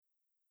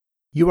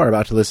You are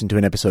about to listen to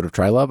an episode of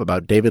TRYLOVE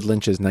about David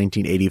Lynch's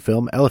 1980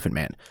 film Elephant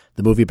Man.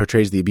 The movie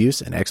portrays the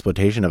abuse and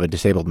exploitation of a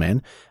disabled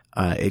man.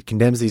 It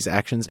condemns these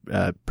actions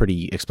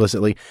pretty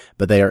explicitly,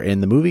 but they are in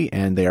the movie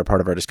and they are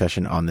part of our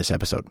discussion on this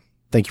episode.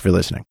 Thank you for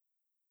listening.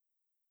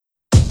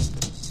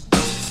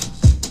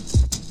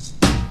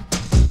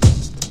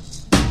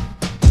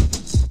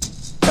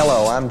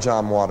 Hello, I'm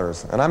John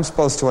Waters, and I'm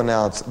supposed to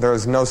announce there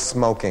is no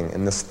smoking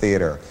in this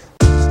theater,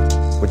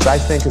 which I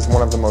think is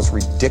one of the most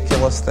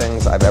ridiculous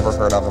things I've ever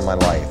heard of in my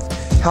life.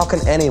 How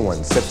can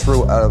anyone sit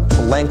through a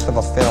length of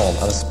a film,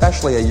 and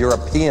especially a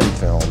European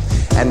film,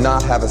 and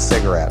not have a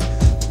cigarette?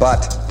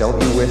 But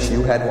don't you wish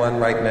you had one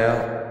right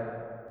now?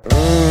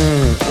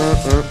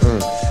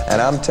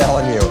 And I'm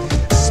telling you,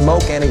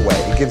 smoke anyway.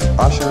 It gives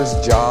ushers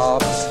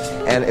jobs,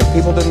 and if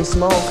people didn't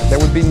smoke, there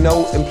would be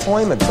no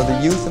employment for the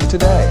youth of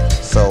today.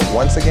 So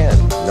once again,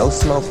 no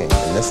smoking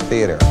in this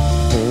theater.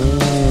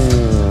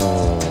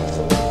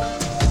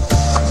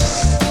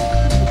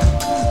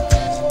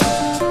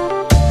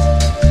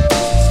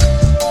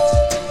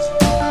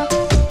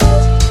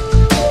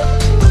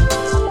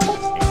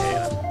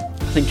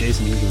 I think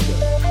Jason usually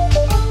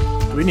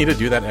does. Do we need to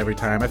do that every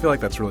time? I feel like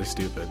that's really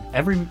stupid.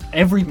 Every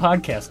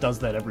podcast does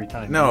that every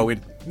time. No, we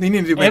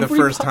need to do it the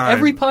first time.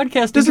 Every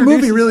podcast Does the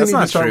movie really That's need to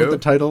not start true. with the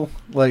title?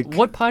 Like,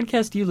 What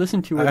podcast do you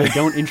listen to where they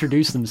don't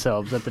introduce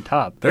themselves at the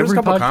top? There's Every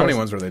a couple podcast- comedy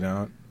ones where they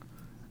don't.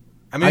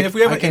 I mean, if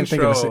we have an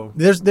intro...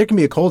 there can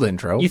be a cold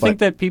intro. You but think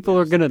that people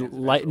are going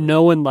to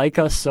know and like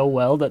us so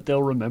well that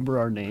they'll remember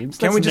our names?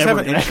 Can we just have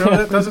an never intro gonna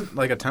that doesn't,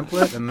 like a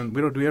template, and then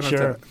we don't have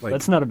Sure, to, like...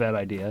 that's not a bad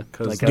idea.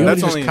 Because Like, do we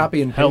that's just only...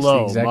 copy and paste the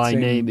hello, exact my same?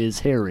 name is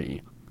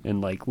Harry. And,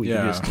 like, we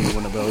can just do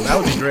one of those. That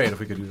would be great if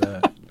we could do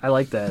that. I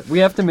like that. We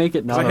have to make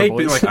it not I our hate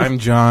being voice. like, I'm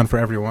John for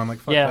everyone. Like,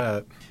 fuck Yeah.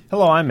 that.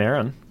 Hello, I'm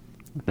Aaron.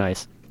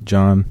 Nice.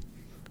 John.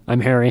 I'm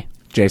Harry.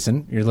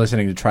 Jason, you're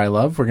listening to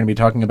TRYLOVE. We're going to be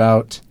talking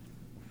about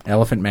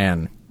Elephant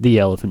Man. The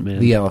Elephant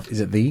Man. Is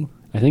it the?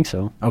 I think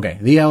so. Okay,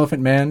 The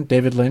Elephant Man,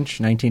 David Lynch,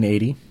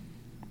 1980.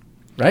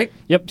 Right?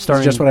 Yep, starring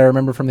That's just what I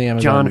remember from the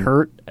Amazon. John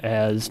Hurt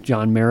as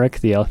John Merrick,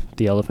 the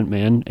Elephant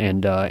Man,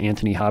 and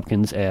Anthony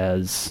Hopkins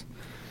as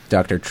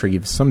Dr.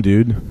 Treves. Some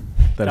dude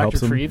that helps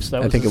Dr. him. Treves.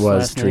 That was I think it his was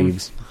last name?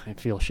 Treves. I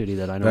feel shitty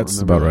that I don't That's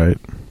remember. about right.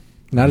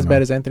 Not as No.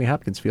 bad as Anthony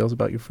Hopkins feels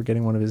about you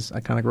forgetting one of his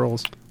iconic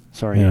roles.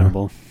 Sorry, Yeah.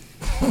 Hannibal.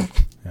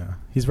 Yeah.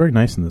 He's very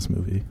nice in this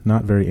movie.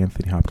 Not very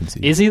Anthony Hopkins-y.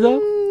 Is he, though?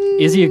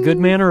 Is he a good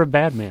man or a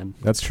bad man?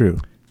 That's true.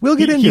 We'll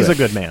get into He's it. a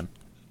good man.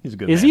 He's a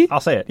good Is man. he? I'll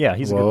say it. Yeah,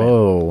 he's a good man.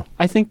 Whoa.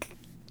 I think...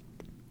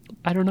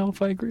 I don't know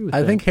if I agree with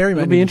that. I think Harry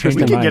might It'll be need to change interesting.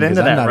 We his could get mind,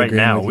 into 'cause I'm that not right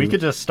agreeing now. with We you.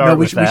 could just start No,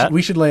 with that.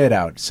 we should lay it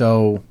out.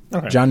 So,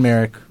 Okay. John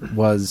Merrick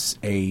was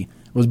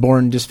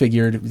born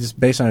disfigured. This is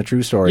based on a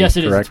true story. Yes,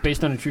 it is. correct? It's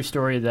based on a true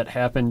story that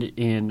happened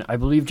in... I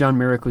believe John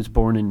Merrick was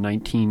born in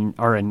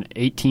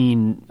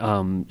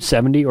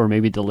 1870 or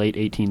maybe the late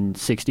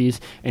 1860s,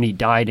 and he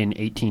died in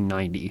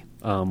 1890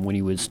 when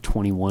he was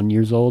 21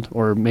 years old,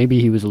 or maybe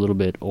he was a little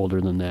bit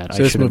older than that. So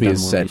I this should have movie done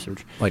is more set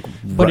research. like,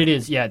 But it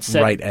is, yeah, it's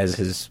set right as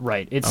his.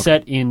 right. It's Okay.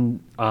 set in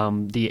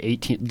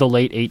the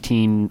late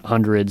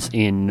 1800s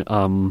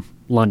in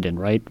London,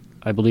 right?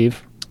 I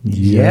believe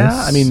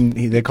Yeah, I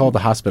mean they call it the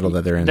hospital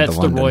that they're in. that's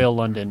the London. Royal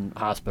London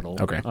Hospital.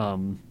 Okay.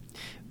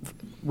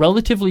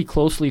 Relatively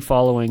closely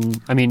following.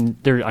 I mean,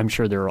 I'm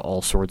sure there are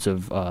all sorts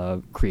of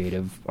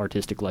creative,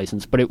 artistic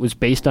license, but it was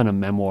based on a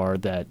memoir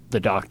that the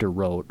doctor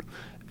wrote,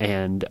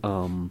 and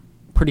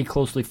pretty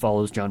closely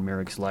follows John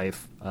Merrick's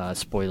life.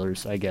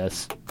 Spoilers, I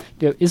guess.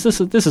 Is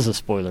this is a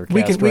spoiler?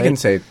 We cast, can right?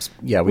 say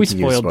we can use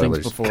spoiled things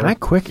spoilers. before. Can I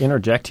quick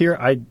interject here?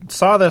 I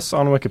saw this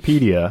on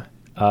Wikipedia.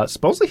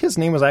 Supposedly his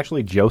name was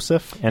actually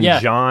Joseph, and Yeah.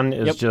 John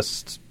is Yep.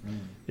 just...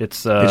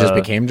 It's It just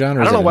became John. Or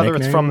I is don't know it a whether it's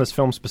nickname? from this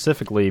film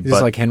specifically, Is this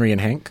but like Henry and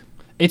Hank?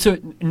 It's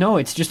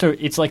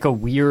like a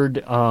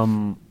weird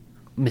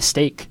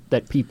mistake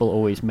that people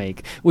always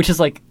make, which is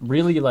like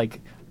really like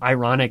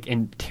ironic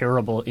and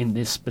terrible in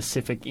this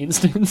specific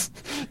instance.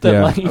 That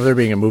Yeah. like, Of there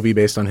being a movie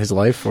based on his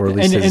life, or at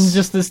least and his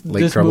just this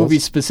late troubles? movie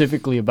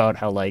specifically about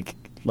how like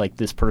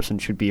this person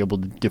should be able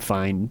to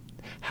define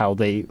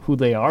who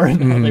they are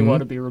and how they want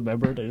to be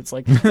remembered, and it's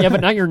like, yeah, but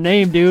not your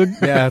name, dude.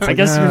 Yeah, it's I like,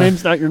 guess your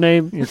name's not your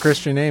name. Your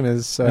Christian name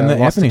is and the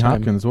Lost Anthony in Time.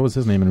 Hopkins, what was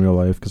his name in real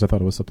life? Because I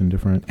thought it was something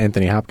different.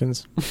 Anthony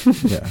Hopkins.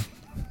 Yeah.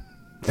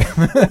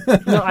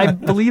 No, I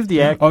believe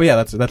the act. Oh, yeah,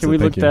 that's Can we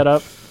look that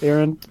up,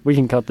 Aaron? We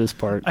can cut this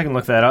part. I can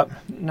look that up.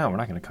 No, we're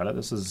not going to cut it.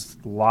 This is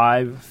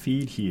live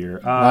feed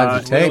here.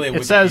 Live to tape.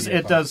 It says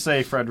it does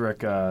say Frederick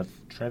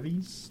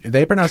Treves.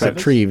 They pronounce it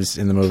Treves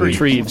in the movie.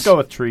 Treves. Let's go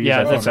with Treves.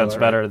 Yeah, I think that's that's right.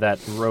 better. That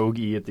rogue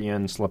E at the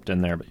end slipped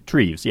in there. But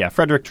Treves, yeah,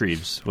 Frederick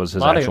Treves was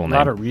his A actual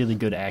lot name. of really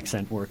good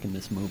accent work in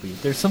this movie.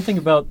 There's something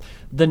about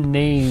the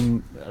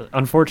name.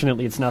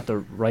 Unfortunately, it's not the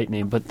right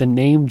name, but the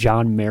name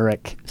John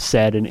Merrick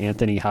said in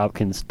Anthony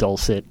Hopkins'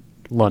 dulcet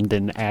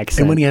London accent.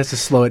 And when he has to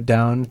slow it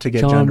down to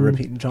get John to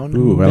repeat, John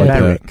Ooh, I like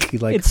Merrick. that. He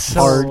like it's so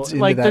farts into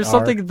like that there's R.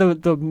 something the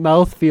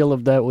mouthfeel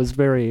of that was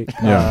very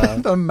Yeah.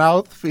 The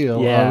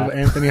mouthfeel Yeah. of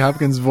Anthony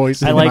Hopkins'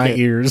 voice I in like my it.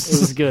 ears. It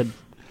was good.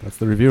 That's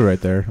the review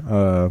right there.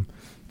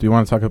 Do you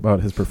want to talk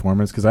about his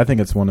performance? Because I think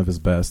it's one of his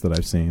best that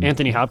I've seen.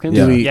 Anthony Hopkins?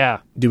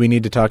 Yeah. Do we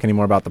need to talk any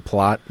more about the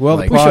plot? Well,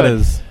 the plot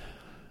is...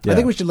 I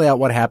think we should lay out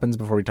what happens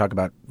before we talk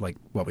about like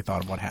what we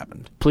thought of what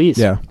happened. Please.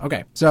 Yeah.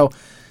 Okay. So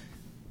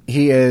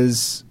he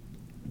is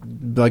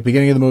like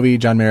beginning of the movie.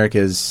 John Merrick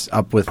is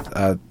up with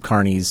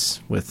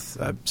carnies with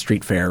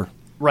street fair.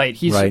 Right.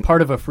 He's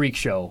part of a freak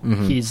show.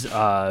 Mm-hmm. He's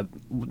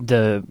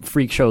the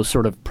freak show's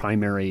sort of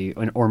primary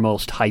or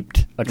most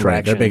hyped attraction.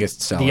 Right, their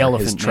biggest seller. The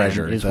elephant his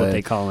treasure man is what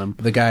they call him.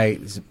 The guy,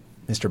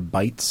 Mr.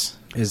 Bites,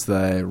 is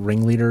the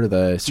ringleader,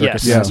 the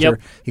circus Yes. master.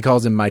 Yep. He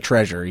calls him my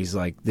treasure. He's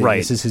like,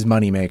 this is his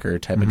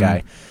moneymaker type of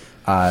guy.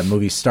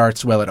 Movie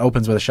starts, it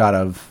opens with a shot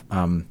of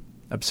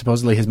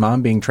supposedly his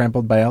mom being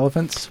trampled by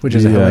elephants, which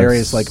is a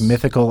hilarious, like,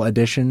 mythical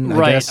addition,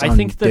 I guess, on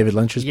David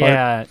Lynch's part.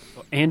 Yeah,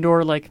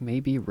 and/or, like,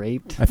 maybe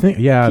raped. I think,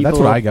 that's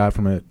what I got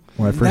from it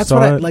when I first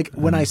saw it.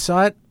 When I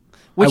saw it,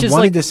 which I is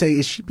wanted to say,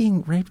 is she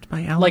being raped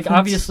by elephants? Like,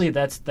 obviously,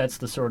 that's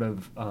the sort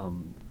of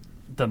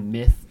the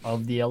myth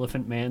of the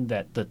Elephant Man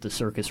that the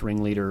circus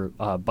ringleader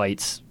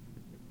Bites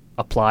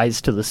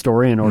applies to the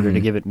story in order to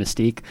give it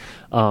mystique.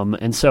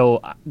 And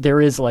so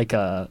there is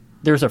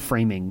there's a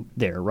framing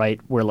there,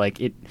 right? Where like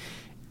it,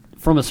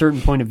 from a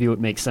certain point of view, it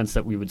makes sense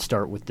that we would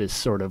start with this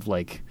sort of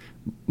like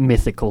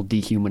mythical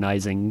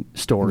dehumanizing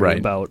story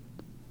about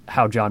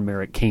how John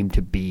Merrick came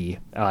to be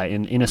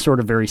in a sort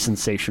of very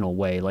sensational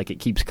way. Like it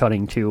keeps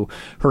cutting to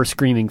her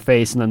screaming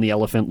face and then the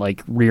elephant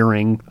like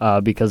rearing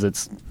because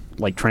it's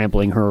like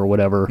trampling her or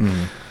whatever.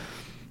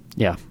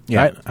 Yeah.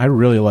 I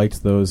really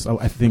liked those.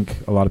 I think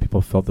a lot of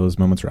people felt those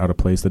moments were out of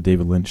place. The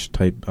David Lynch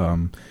type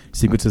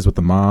sequences with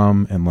the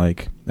mom and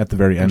like at the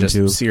very end just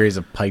too. A series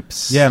of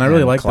pipes. Yeah, and I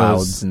really like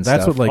clouds those. And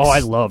that's stuff. what like. I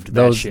loved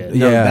that shit.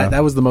 No, yeah,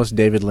 that was the most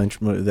David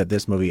Lynch movie that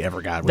this movie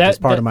ever got, which is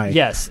part of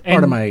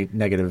my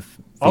negative.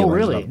 Oh,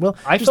 really? Well,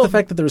 just the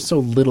fact that there was so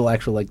little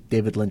actual like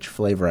David Lynch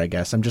flavor. I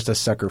guess I'm just a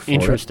sucker for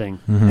Interesting.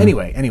 it.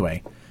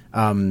 Anyway,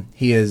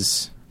 he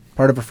is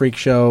part of a freak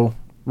show.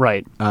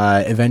 Right.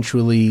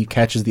 Eventually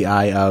catches the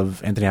eye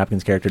of Anthony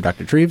Hopkins' character,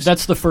 Dr. Treves.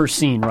 That's the first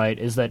scene, right,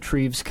 is that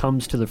Treves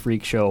comes to the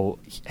freak show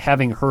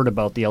having heard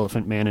about the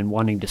Elephant Man and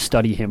wanting to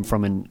study him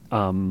from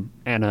an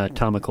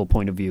anatomical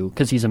point of view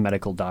because he's a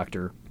medical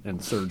doctor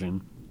and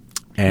surgeon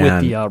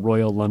with the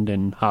Royal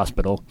London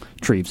Hospital,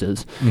 Treves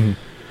is.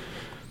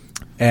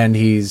 And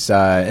he's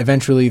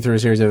eventually, through a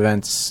series of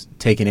events,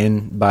 taken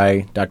in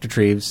by Dr.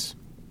 Treves,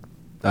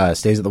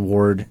 stays at the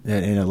ward,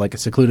 in a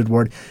secluded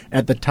ward,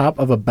 at the top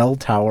of a bell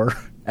tower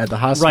at the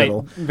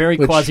hospital. Right, very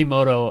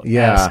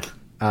Quasimodo-esque.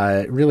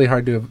 Yeah, really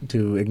hard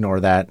to ignore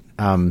that.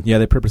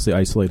 They purposely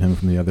isolate him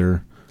from the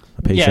other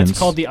patients. Yeah, it's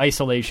called the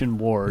isolation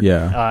ward.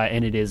 Yeah.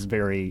 And it is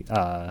very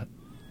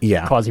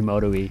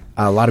Quasimodo-y.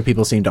 A lot of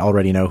people seem to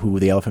already know who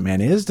the Elephant Man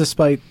is,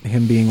 despite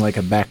him being like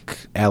a back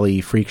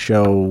alley freak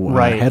show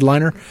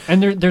headliner.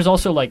 And there's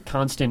also like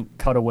constant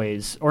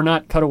cutaways, or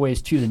not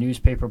cutaways to the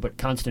newspaper, but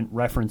constant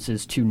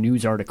references to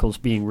news articles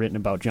being written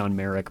about John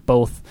Merrick,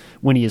 both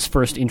when he is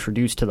first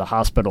introduced to the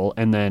hospital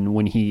and then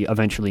when he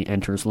eventually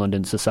enters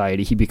London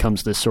society. He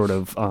becomes this sort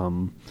of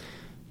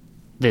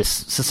this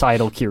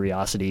societal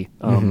curiosity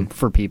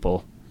for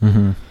people.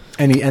 And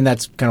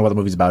that's kind of what the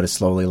movie's about, is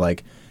slowly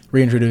like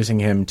reintroducing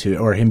him to,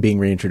 or him being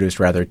reintroduced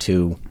rather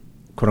to,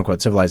 quote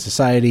unquote, civilized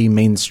society,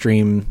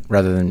 mainstream,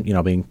 rather than,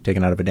 being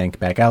taken out of a dank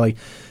back alley,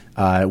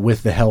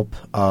 with the help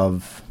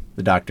of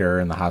the doctor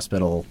and the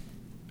hospital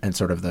and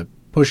sort of the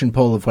push and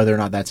pull of whether or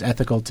not that's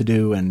ethical to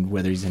do and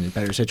whether he's in a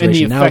better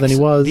situation now than he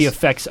was. The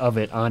effects of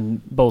it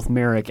on both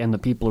Merrick and the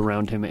people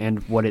around him and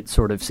what it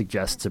sort of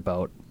suggests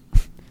about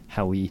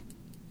how we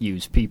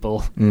use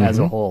people as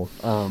a whole.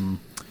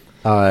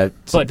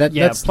 That's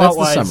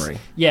the summary.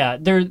 Yeah,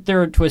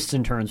 there are twists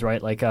and turns,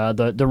 right? Like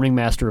the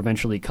ringmaster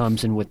eventually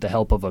comes and with the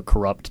help of a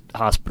corrupt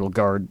hospital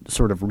guard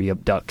sort of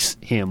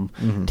re-abducts him,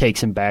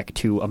 takes him back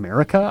to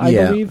America, I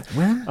believe.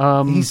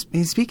 Well,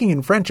 he's speaking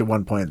in French at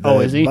one point.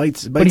 Oh, is he?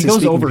 Bites but he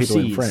goes overseas.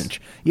 In French.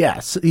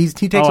 Yes, he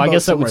takes. I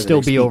guess that would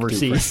still be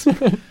overseas.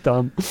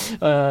 Dumb.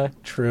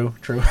 True.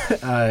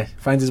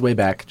 Finds his way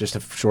back. Just a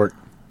short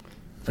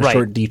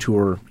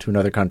detour to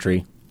another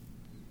country.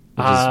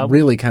 Which is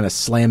really kind of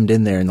slammed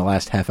in there in the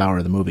last half hour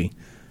of the movie.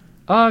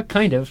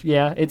 Kind of,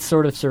 yeah. It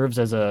sort of serves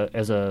as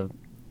a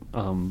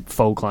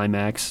faux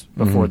climax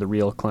before the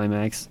real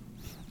climax.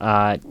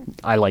 I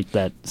like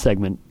that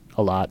segment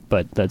a lot,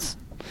 but that's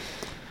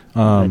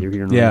neither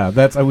here nor there.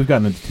 That's we've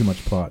gotten into too much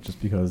plot just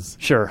because.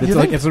 Sure,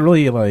 it's a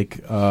really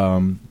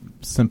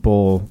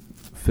simple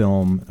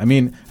film. I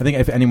mean, I think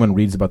if anyone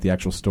reads about the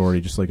actual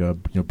story, just like a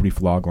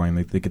brief log line,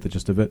 they get the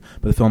gist of it.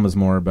 But the film is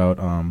more about.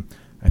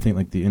 I think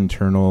like the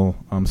internal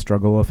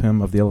struggle of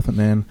the Elephant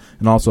Man,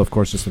 and also, of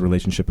course, just the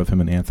relationship of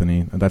him and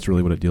Anthony. And that's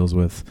really what it deals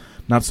with.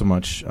 Not so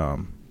much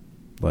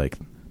like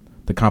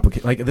the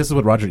complicated. Like this is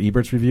what Roger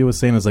Ebert's review was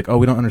saying. Is like,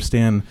 we don't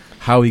understand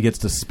how he gets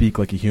to speak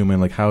like a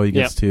human, like how he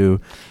gets to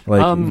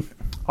like.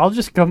 I'll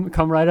just come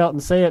right out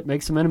and say it,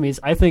 make some enemies.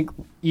 I think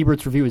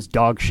Ebert's review is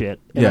dog shit.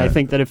 And I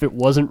think that if it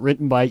wasn't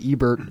written by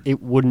Ebert,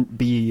 it wouldn't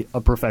be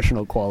a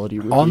professional quality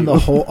review. On the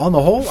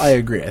whole, I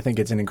agree. I think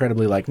it's an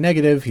incredibly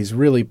negative. He's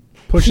really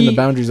pushing the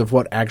boundaries of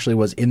what actually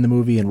was in the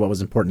movie and what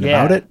was important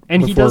about it.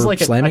 And he does like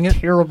slamming a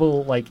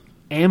terrible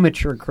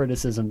amateur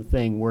criticism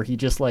thing where he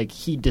just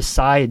he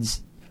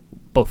decides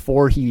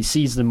before he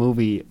sees the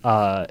movie,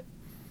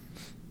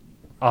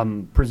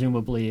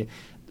 presumably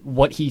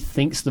what he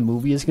thinks the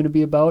movie is going to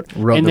be about,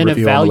 and then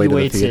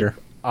evaluates it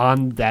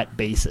on that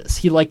basis.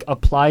 He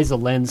applies a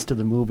lens to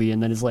the movie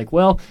and then is like,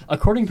 well,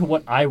 according to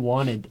what I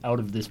wanted out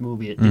of this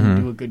movie, it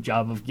didn't do a good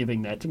job of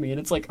giving that to me. And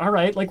it's like, all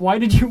right, why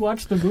did you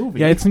watch the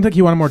movie? Yeah, it seems like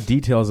he wanted more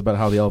details about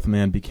how the Elephant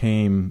Man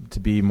became to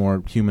be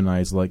more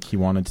humanized like he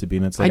wanted to be.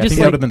 And it's I think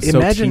that would have been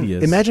so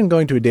tedious. Imagine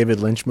going to a David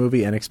Lynch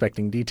movie and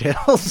expecting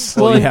details.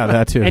 Well, yeah,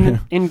 that too.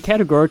 And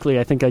categorically,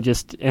 I think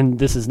and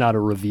this is not a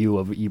review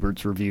of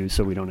Ebert's review,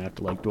 so we don't have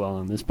to dwell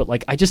on this, but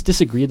I just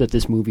disagree that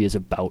this movie is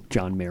about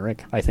John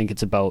Merrick. I think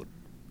it's about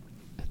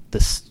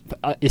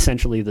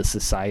essentially the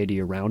society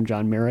around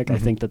John Merrick. I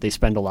think that they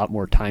spend a lot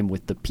more time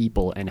with the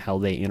people and how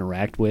they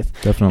interact with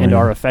and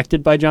are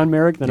affected by John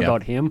Merrick than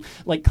about him.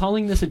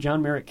 Calling this a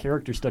John Merrick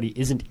character study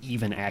isn't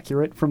even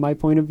accurate from my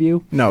point of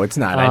view. No, it's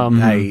not.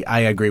 I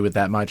agree with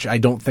that much. I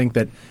don't think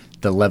that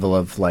the level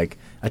of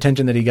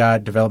attention that he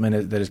got,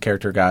 development that his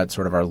character got,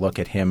 sort of our look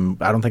at him,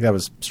 I don't think that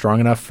was strong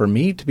enough for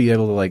me to be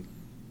able to I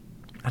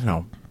don't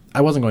know. I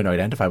wasn't going to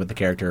identify with the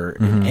character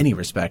in any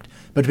respect,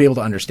 but to be able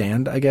to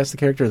understand, I guess, the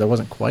character, there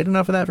wasn't quite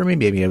enough of that for me.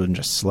 Maybe I was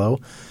just slow.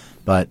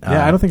 But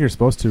yeah, I don't think you're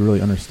supposed to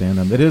really understand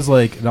him. It is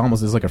it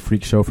almost is like a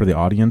freak show for the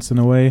audience in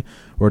a way,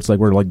 where it's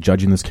we're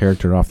judging this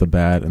character off the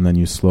bat, and then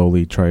you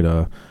slowly try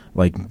to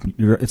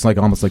it's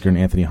almost like you're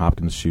in Anthony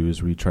Hopkins'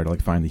 shoes, where you try to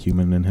find the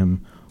human in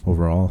him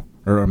overall,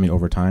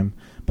 over time.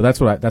 But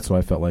that's what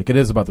I felt like. It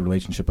is about the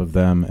relationship of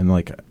them, and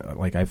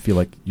I feel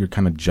like you're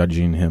kind of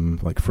judging him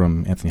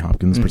from Anthony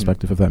Hopkins'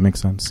 perspective, if that makes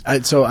sense. I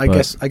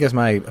guess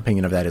my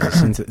opinion of that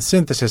is a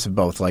synthesis of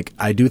both.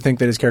 I do think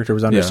that his character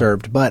was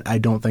underserved, but I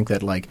don't think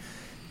that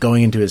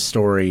going into his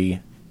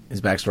story,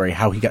 his backstory,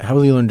 how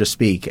he learned to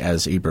speak,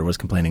 as Ebert was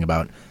complaining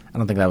about, I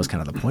don't think that was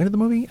kind of the point of the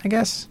movie, I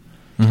guess.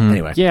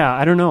 Anyway. Yeah,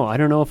 I don't know. I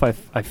don't know if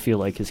I feel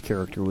like his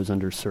character was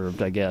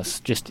underserved, I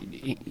guess. Just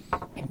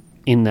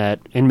in that,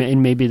 and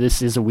maybe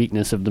this is a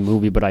weakness of the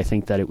movie, but I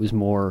think that it was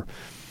more...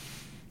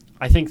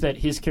 I think that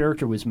his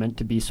character was meant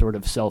to be sort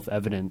of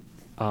self-evident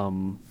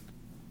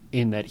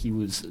in that he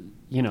was,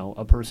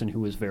 a person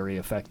who was very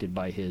affected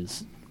by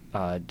his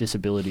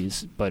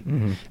disabilities, but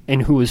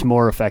and who was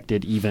more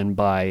affected even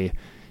by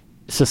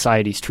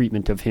society's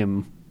treatment of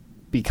him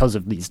because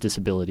of these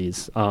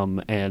disabilities,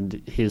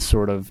 and his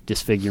sort of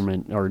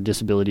disfigurement or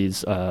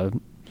disabilities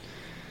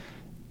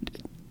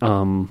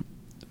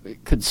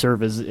could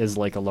serve as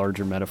a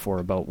larger metaphor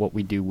about what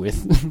we do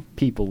with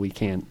people we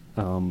can't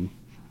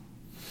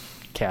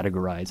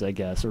categorize, I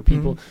guess, or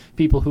people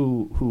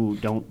who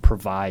don't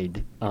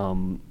provide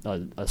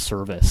a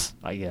service,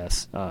 I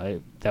guess.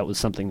 That was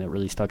something that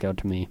really stuck out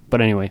to me.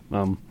 But anyway,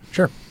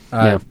 sure.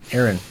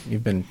 Aaron,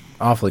 you've been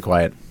awfully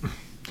quiet.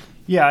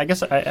 Yeah, I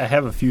guess I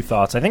have a few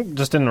thoughts. I think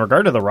just in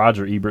regard to the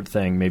Roger Ebert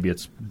thing, maybe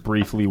it's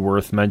briefly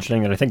worth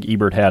mentioning that I think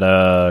Ebert had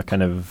a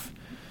kind of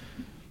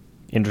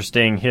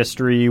interesting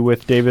history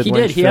with David Lynch.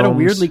 He did. He had a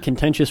weirdly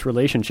contentious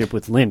relationship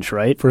with Lynch,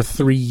 right? For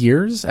 3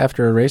 years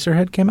after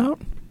Eraserhead came out?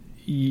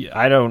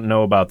 I don't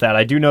know about that.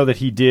 I do know that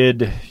he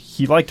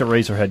liked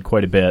Eraserhead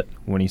quite a bit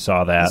when he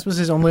saw that. This was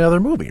his only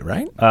other movie,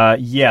 right?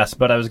 Yes,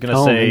 but I was going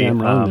to say...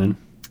 I'm wrong, then.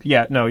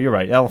 Yeah, no, you're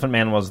right. Elephant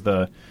Man was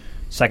the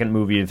second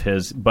movie of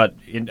his, but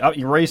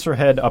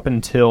Eraserhead up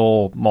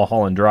until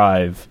Mulholland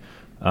Drive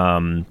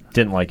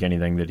didn't like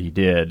anything that he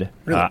did.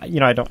 Really?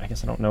 I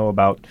guess I don't know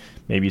about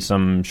maybe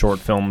some short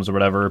films or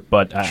whatever,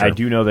 but sure. I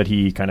do know that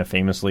he kind of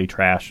famously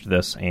trashed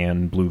this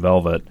and Blue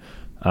Velvet.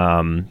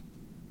 And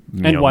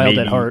Wild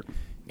at Heart.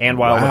 And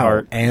Wild at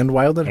Heart. And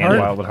Wild at Heart? And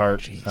Wild at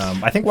Heart.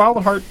 I think Wild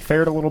at Heart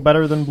fared a little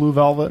better than Blue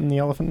Velvet and The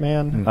Elephant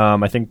Man.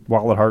 I think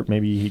Wild at Heart,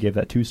 maybe he gave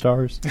that 2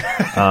 stars.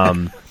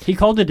 He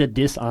called it a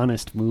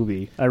dishonest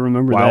movie. I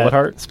remember Wild that at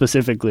Heart?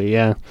 specifically,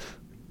 yeah.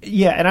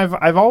 Yeah, and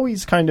I've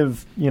always kind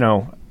of,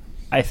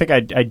 I think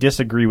I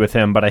disagree with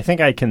him, but I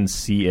think I can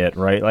see it,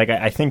 right?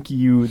 I think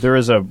there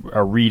is a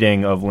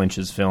reading of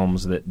Lynch's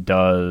films that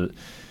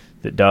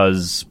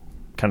does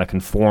kind of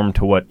conform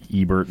to what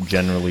Ebert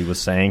generally was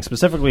saying,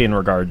 specifically in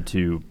regard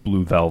to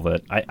Blue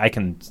Velvet. I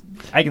can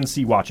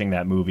see watching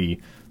that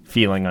movie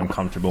feeling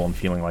uncomfortable and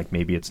feeling like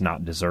maybe it's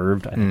not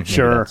deserved. I think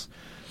sure. That's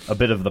a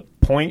bit of the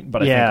point,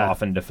 but I think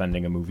often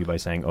defending a movie by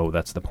saying, oh,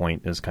 that's the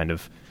point is kind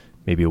of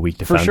maybe a weak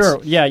defense. For sure.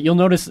 Yeah, you'll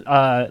notice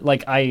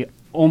I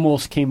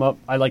almost came up,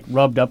 I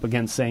rubbed up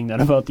against saying that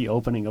about the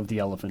opening of The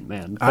Elephant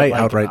Man. But I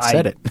outright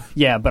said it.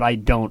 Yeah, but I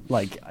don't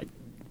I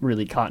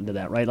really caught into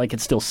that, right?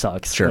 It still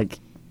sucks. Sure.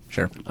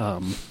 Sure.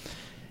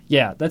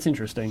 Yeah, that's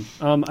interesting.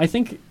 I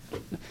think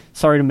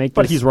sorry to make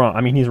But this... he's wrong.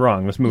 I mean, he's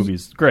wrong. This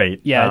movie's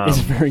great. Yeah, it's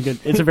very good.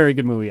 It's a very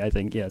good movie, I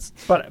think, yes.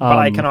 But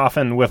I can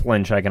often, with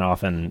Lynch, I can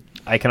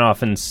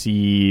often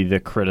see the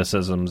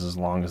criticisms as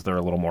long as they're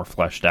a little more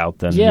fleshed out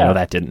than,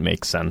 that didn't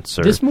make sense.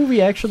 Or... This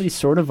movie actually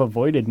sort of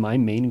avoided my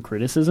main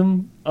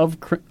criticism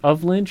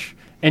of Lynch.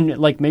 And,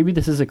 like, maybe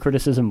this is a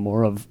criticism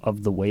more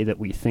of the way that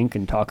we think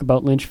and talk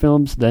about Lynch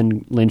films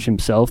than Lynch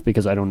himself,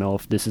 because I don't know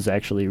if this is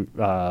actually...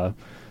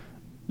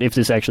 if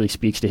this actually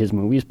speaks to his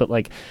movies. But,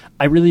 like,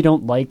 I really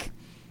don't like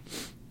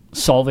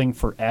solving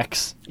for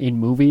X in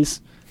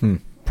movies.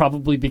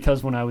 Probably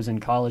because when I was in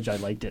college, I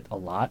liked it a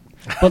lot.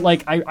 But,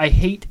 like,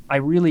 I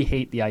really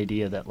hate the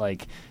idea that,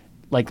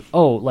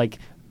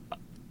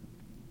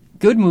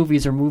 good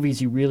movies are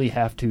movies you really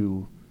have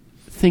to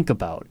think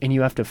about and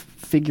you have to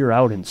figure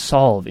out and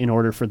solve in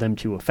order for them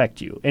to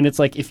affect you. And it's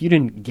like, if you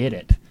didn't get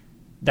it,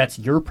 that's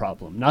your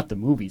problem, not the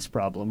movie's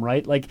problem,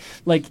 right? Like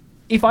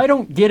if I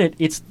don't get it,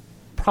 it's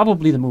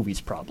probably the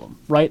movie's problem,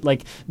 right?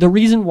 Like, the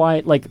reason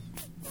why, like,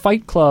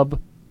 Fight Club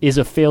is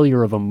a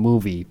failure of a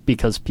movie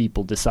because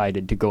people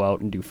decided to go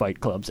out and do fight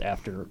clubs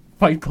after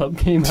Fight Club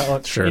came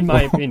out, Sure. in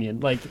my opinion.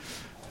 Like,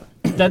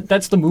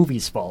 that's the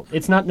movie's fault.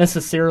 It's not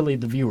necessarily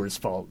the viewer's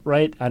fault,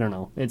 right? I don't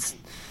know.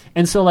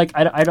 And so, like,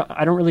 I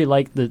don't really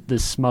like the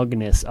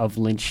smugness of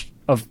Lynch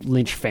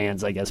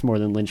fans, I guess, more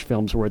than Lynch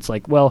films, where it's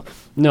like, well,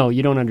 no,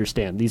 you don't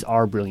understand. These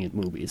are brilliant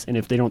movies, and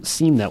if they don't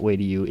seem that way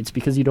to you, it's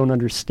because you don't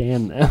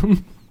understand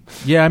them.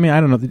 Yeah, I mean, I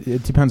don't know.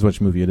 It depends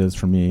which movie it is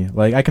for me.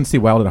 Like, I can see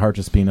Wild at Heart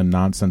just being a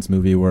nonsense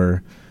movie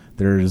where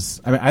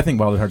I think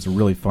Wild at Heart's a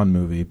really fun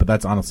movie, but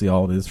that's honestly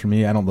all it is for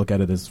me. I don't look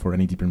at it as for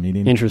any deeper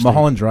meaning. Interesting.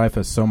 Mulholland Drive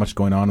has so much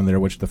going on in there,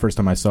 which the first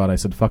time I saw it, I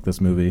said, fuck this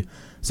movie.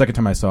 Second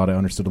time I saw it, I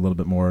understood a little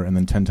bit more, and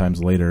then 10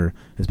 times later,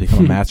 it's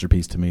become a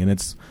masterpiece to me.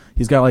 And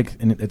he's got, like,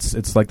 and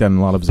it's like that in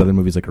a lot of his other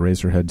movies, like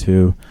Eraserhead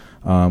too,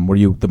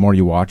 where the more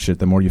you watch it,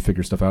 the more you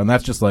figure stuff out. And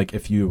that's just, like,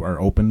 if you are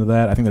open to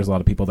that. I think there's a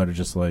lot of people that are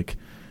just like,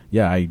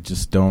 yeah, I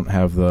just don't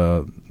have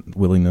the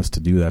willingness to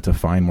do that, to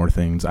find more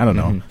things. I don't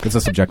know. It's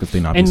a subjective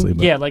thing, obviously. And,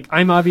 but. yeah, like,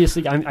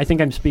 I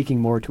think I'm speaking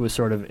more to a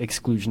sort of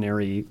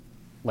exclusionary,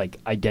 like,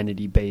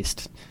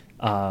 identity-based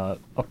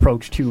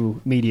approach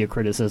to media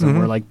criticism,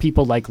 where, like,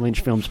 people like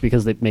Lynch films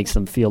because it makes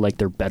them feel like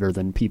they're better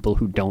than people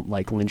who don't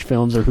like Lynch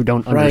films or who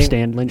don't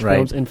understand Lynch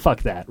films, and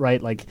fuck that,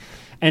 right? Like,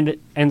 and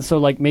so,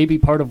 like, maybe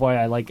part of why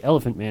I like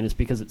Elephant Man is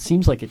because it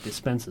seems like it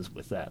dispenses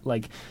with that.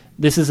 Like,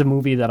 this is a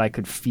movie that I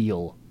could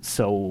feel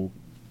so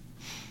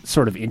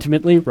sort of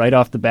intimately right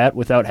off the bat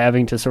without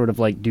having to sort of,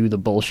 like, do the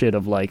bullshit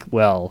of, like,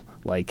 well,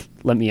 like,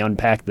 let me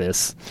unpack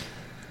this.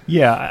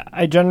 Yeah,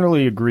 I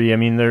generally agree. I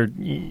mean,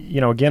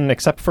 again,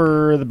 except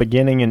for the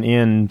beginning and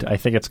end, I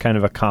think it's kind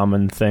of a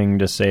common thing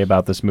to say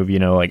about this movie,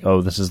 like,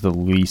 oh, this is the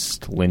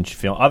least Lynch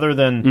film, other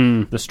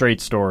than The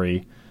Straight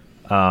Story,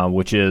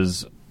 which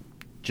is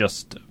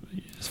just,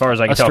 as far as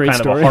I can tell, kind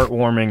of a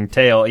heartwarming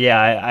tale. Yeah,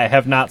 I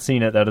have not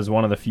seen it. That is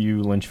one of the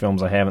few Lynch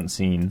films I haven't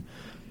seen.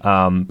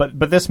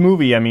 But this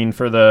movie, I mean,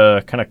 for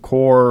the kind of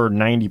core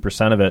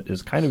 90% of it,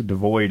 is kind of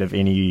devoid of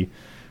any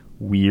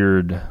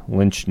weird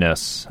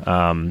Lynchness.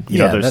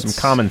 There's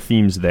some common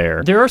themes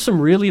there. There are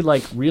some really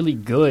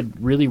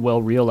good, really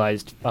well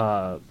realized,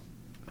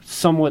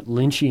 somewhat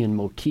Lynchian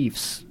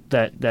motifs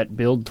that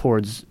build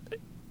towards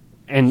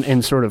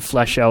and sort of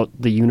flesh out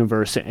the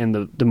universe and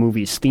the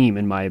movie's theme.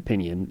 In my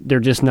opinion, they're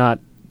just not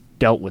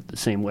dealt with the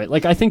same way.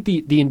 Like, I think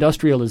the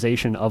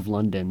industrialization of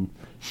London.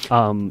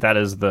 That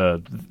is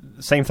the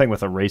same thing with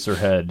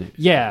Eraserhead.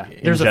 Yeah,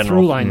 there's a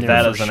through line there.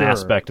 That is an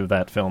aspect of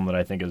that film that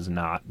I think is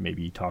not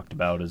maybe talked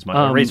about as much.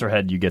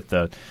 Eraserhead, you get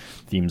the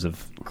themes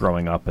of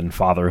growing up and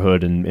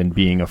fatherhood and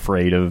being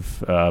afraid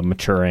of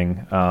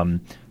maturing. I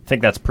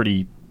think that's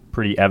pretty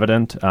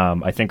evident.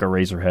 I think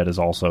Eraserhead is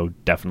also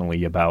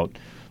definitely about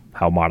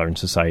how modern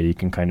society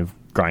can kind of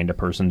grind a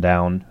person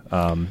down,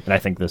 and I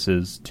think this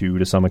is too,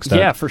 to some extent.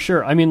 Yeah, for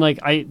sure. I mean, like,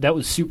 that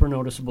was super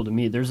noticeable to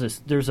me.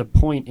 There's a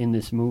point in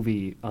this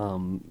movie,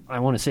 I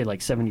want to say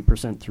like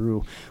 70%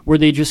 through, where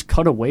they just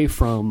cut away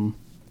from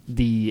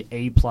the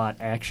A-plot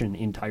action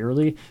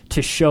entirely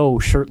to show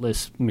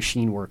shirtless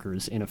machine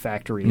workers in a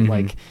factory.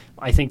 Like,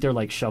 I think they're,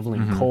 like,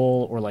 shoveling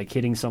coal or, like,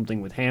 hitting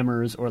something with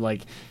hammers or,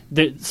 like,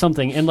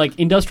 something. And, like,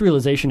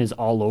 industrialization is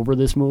all over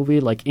this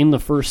movie. Like, in the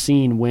first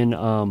scene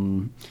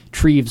when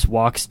Treves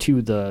walks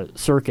to the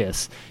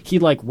circus, he,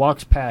 like,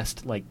 walks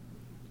past, like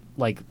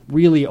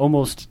really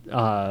almost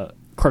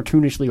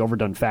cartoonishly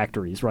overdone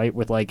factories, right?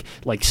 With like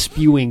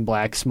spewing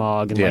black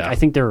smog, and like, I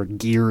think there are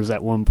gears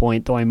at one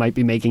point, though I might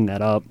be making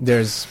that up.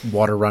 There's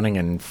water running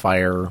and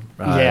fire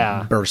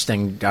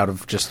bursting out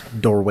of just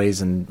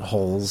doorways and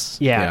holes.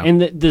 Yeah.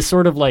 And the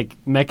sort of like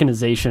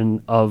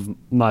mechanization of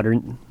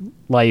modern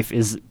life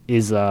is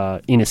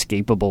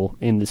inescapable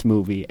in this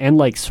movie, and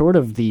like sort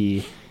of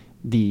the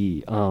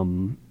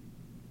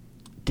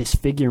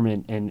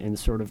disfigurement and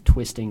sort of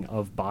twisting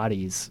of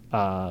bodies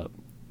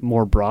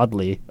more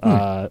broadly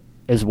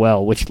as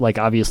well, which, like,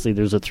 obviously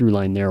there's a through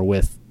line there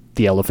with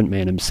the Elephant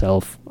Man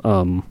himself.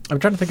 I'm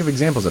trying to think of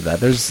examples of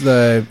that. There's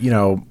the,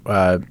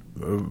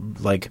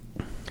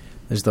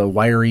 There's the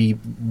wiry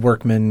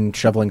workman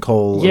shoveling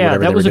coal. Or whatever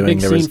that was they a were doing.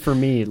 big scene for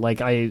me. Like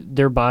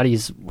their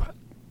bodies,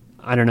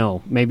 I don't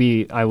know.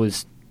 Maybe I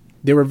was.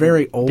 They were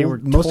very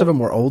old. Most of them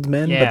were old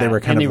men, but they were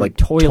kind of like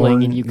toiling,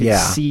 torn. and you could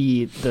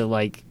see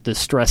the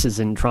stresses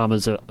and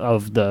traumas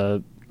of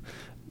the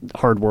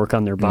hard work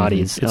on their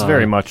bodies. It's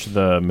very much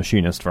the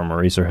machinist from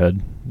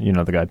Eraserhead. You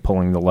know, the guy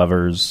pulling the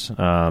levers.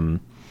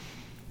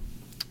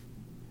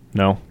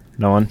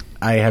 No one.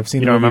 I have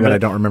seen the movie, but I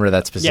don't remember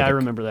that specific. Yeah, I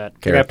remember that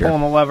character. The guy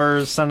pulling the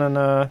levers, sending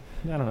I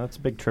don't know. It's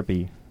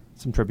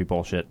some trippy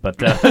bullshit, but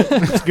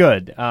it's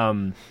good.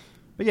 But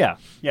yeah,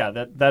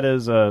 that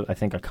is I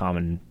think a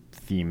common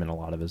theme in a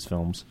lot of his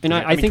films. And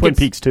I think Twin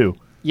Peaks too.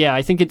 Yeah,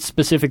 I think it's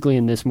specifically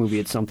in this movie,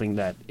 it's something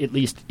that, at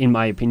least in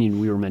my opinion,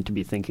 we were meant to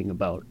be thinking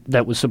about.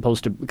 That was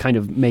supposed to kind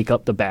of make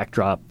up the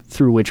backdrop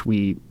through which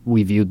we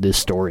viewed this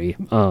story.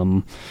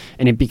 And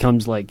it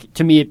becomes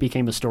to me, it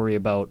became a story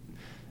about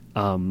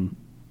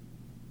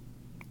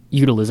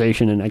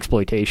utilization and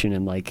exploitation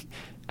and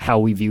how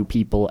we view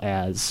people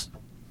as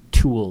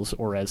tools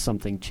or as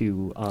something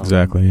to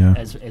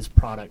as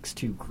products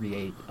to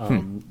create,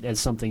 as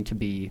something to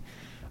be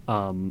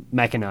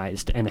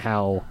mechanized, and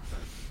how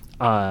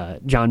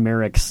John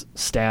Merrick's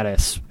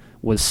status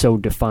was so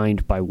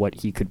defined by what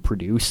he could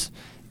produce,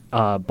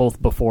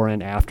 both before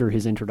and after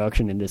his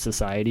introduction into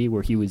society,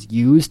 where he was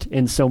used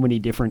in so many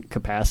different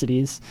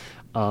capacities.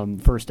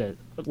 First,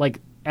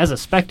 as a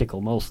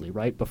spectacle, mostly,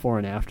 right? Before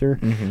and after.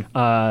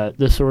 Mm-hmm.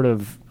 The sort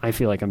of, I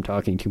feel like I'm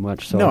talking too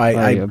much, so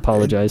I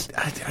apologize.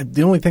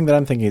 The only thing that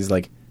I'm thinking is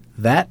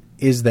that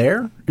is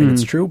there, and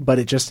it's true, but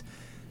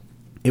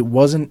it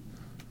wasn't.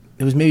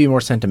 It was maybe more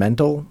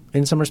sentimental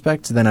in some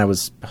respects than I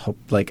was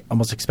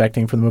almost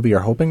expecting from the movie or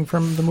hoping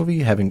from the movie,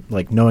 having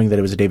knowing that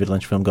it was a David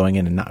Lynch film going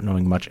in and not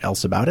knowing much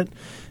else about it.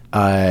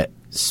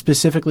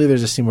 Specifically,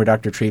 there's a scene where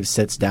Dr. Treves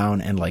sits down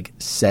and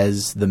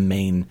says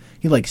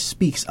he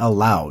speaks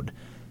aloud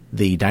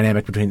the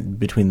dynamic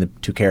between the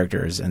two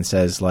characters and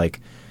says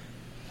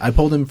I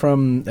pulled him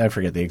from, I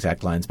forget the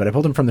exact lines, but I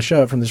pulled him from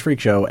this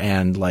freak show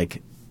and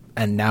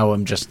now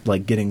I'm just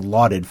getting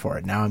lauded for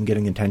it. Now I'm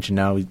getting attention.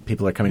 Now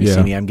people are coming to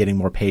see me. I'm getting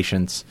more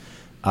patience.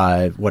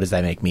 What does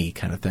that make me,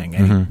 kind of thing?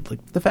 And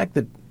the fact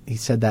that he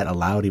said that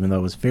aloud, even though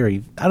it was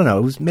very, I don't know,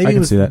 it was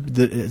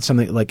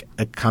something like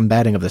a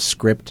combating of the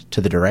script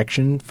to the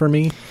direction for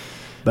me,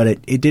 but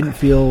it didn't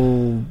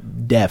feel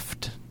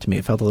deft to me.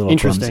 It felt a little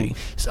interesting.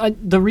 clumsy. So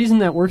the reason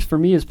that works for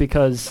me is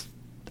because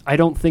I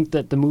don't think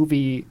that the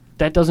movie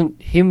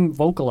him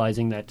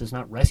vocalizing that does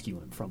not rescue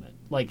him from it.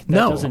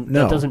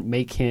 That doesn't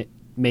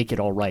make it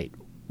all right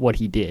what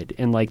he did,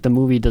 and the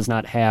movie does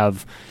not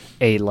have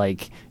a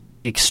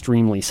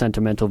extremely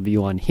sentimental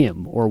view on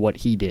him or what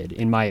he did,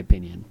 in my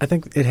opinion. I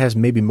think it has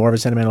maybe more of a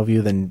sentimental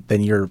view than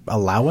you're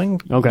allowing.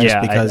 Okay,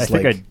 yeah, because I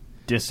think I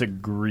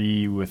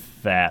disagree with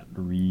that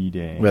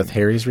reading. With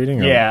Harry's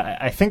reading? Or? Yeah,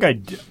 I think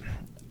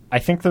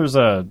there's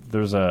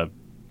a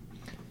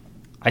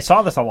I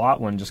saw this a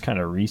lot when just kind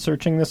of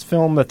researching this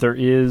film, that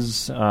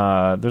there's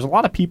a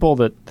lot of people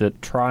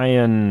that try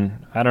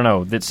and, I don't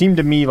know, that seem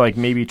to me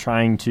maybe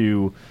trying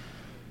to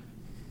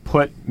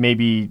put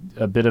maybe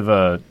a bit of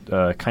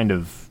a kind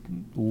of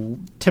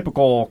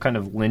typical kind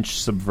of Lynch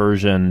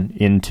subversion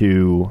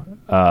into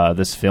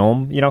this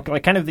film.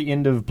 Kind of the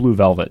end of Blue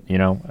Velvet.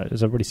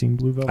 Has everybody seen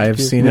Blue Velvet? I have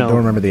seen it. Don't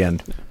remember the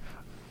end.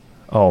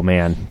 Oh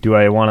man, do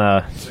I want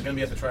to? Is it going to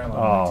be at the TRYLOVE?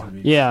 Oh, in 2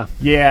 weeks?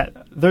 Yeah.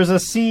 There's a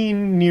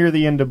scene near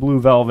the end of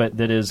Blue Velvet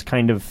that is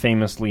kind of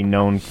famously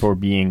known for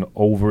being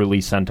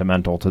overly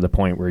sentimental, to the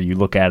point where you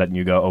look at it and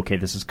you go, okay,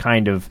 this is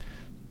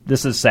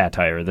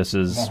satire. This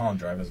is Mulholland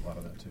Drive has a lot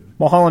of that too.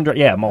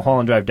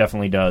 Mulholland Drive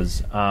definitely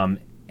does.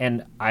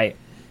 And I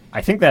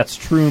think that's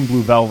true in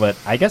Blue Velvet.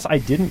 I guess I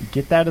didn't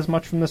get that as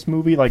much from this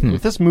movie.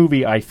 With this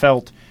movie, I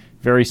felt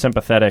very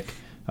sympathetic.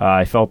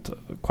 I felt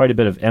quite a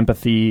bit of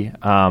empathy,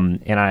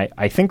 and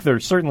I think there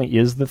certainly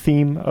is the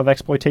theme of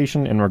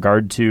exploitation in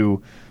regard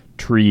to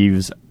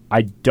Treves.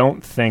 I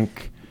don't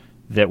think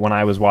that when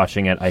I was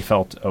watching it, I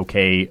felt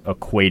okay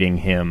equating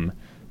him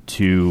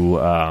to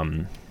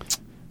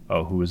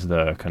who was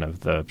the kind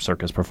of the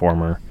circus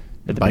performer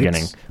at the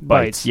beginning?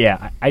 Bites.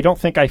 Yeah, I don't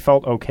think I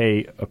felt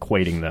okay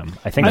equating them.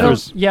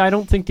 I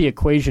don't think the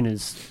equation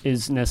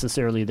is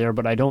necessarily there,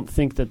 but I don't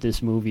think that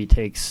this movie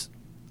takes.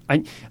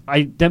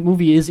 That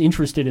movie is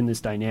interested in this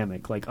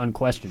dynamic,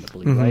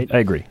 unquestionably, right? I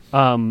agree.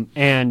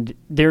 And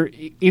there,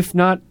 if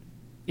not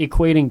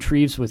equating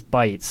Treves with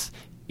Bites,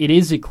 it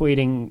is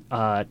equating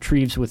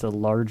Treves with a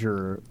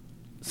larger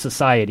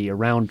society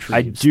around Treves.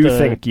 I do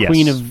think, yes.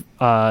 Queen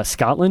of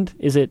Scotland,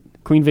 is it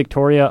Queen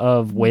Victoria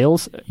of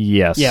Wales?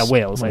 Yes. Yeah,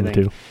 Wales, I think.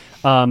 Two.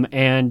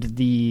 And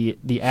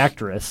the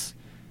actress,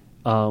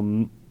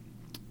 who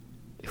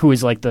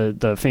is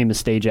the famous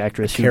stage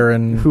actress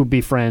Karen who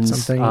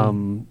befriends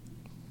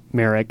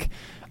Merrick.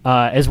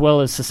 as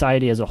well as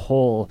society as a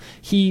whole.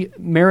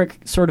 Merrick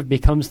sort of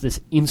becomes this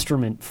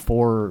instrument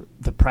for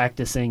the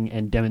practicing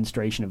and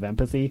demonstration of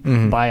empathy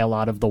by a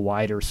lot of the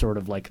wider sort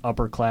of like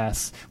upper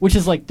class, which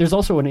is like, there's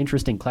also an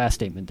interesting class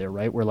statement there,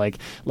 right? Where like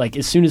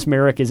as soon as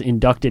Merrick is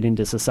inducted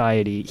into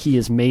society, he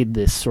has made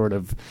this sort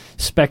of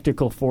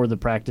spectacle for the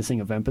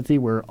practicing of empathy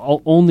where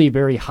only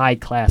very high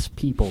class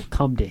people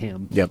come to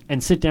him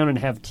and sit down and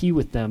have tea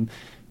with him.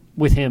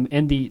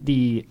 And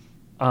the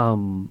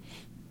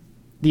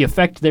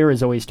effect there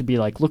is always to be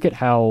like, look at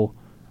how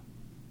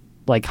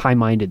like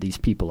high-minded these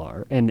people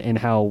are and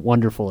how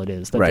wonderful it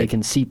is that they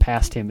can see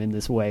past him in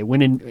this way,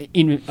 when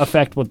in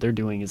effect what they're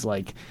doing is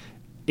like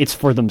it's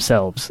for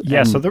themselves.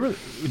 Yeah, so there was,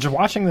 just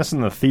watching this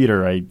in the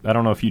theater, I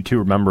don't know if you two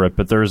remember it,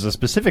 but there's a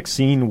specific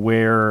scene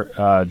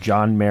where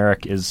John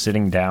Merrick is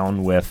sitting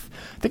down with,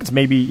 I think it's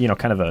maybe,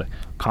 kind of a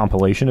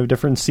compilation of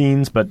different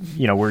scenes, but,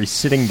 where he's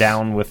sitting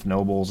down with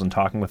nobles and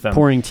talking with them.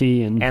 Pouring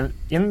tea. And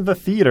in the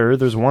theater,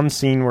 there's one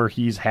scene where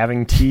he's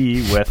having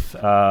tea with,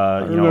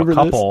 a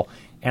couple. This.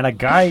 And a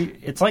guy,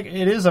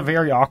 it is a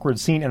very awkward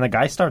scene, and the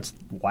guy starts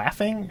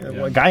laughing.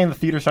 Yeah. A guy in the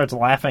theater starts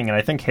laughing, and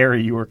I think,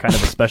 Harry, you were kind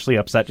of especially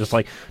upset, just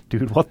like,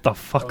 dude, what the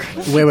fuck?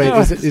 Wait,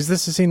 is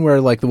this a scene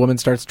where, like, the woman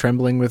starts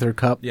trembling with her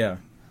cup? Yeah.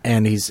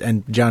 And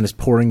John is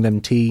pouring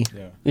them tea?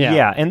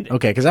 Yeah. And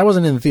okay, because I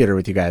wasn't in the theater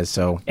with you guys,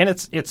 so... And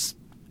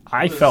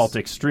I felt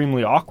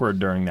extremely awkward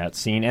during that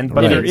scene,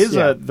 but there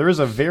is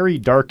a very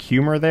dark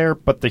humor there,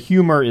 but the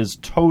humor is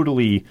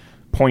totally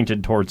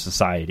pointed towards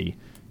society.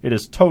 It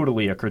is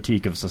totally a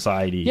critique of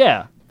society.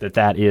 Yeah.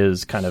 That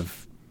is kind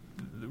of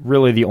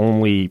really the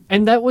only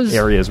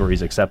areas where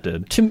he's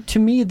accepted. To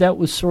me, that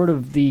was sort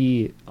of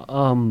the...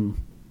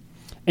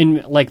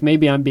 and, like,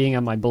 maybe I'm being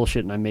on my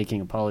bullshit and I'm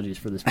making apologies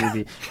for this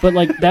movie. But,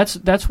 like,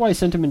 that's why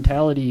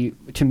sentimentality,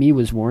 to me,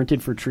 was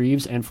warranted for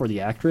Treves and for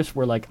the actress,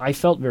 where, like, I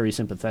felt very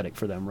sympathetic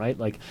for them, right?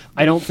 Like,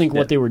 I don't think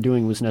what they were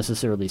doing was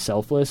necessarily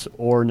selfless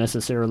or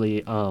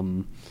necessarily...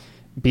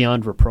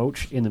 beyond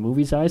reproach in the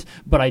movie's eyes,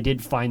 but I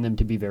did find them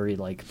to be very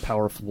like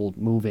powerful,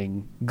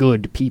 moving,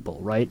 good people,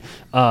 right?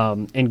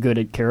 And good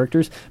at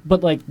characters.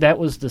 But like that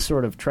was the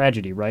sort of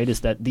tragedy, right? Is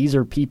that these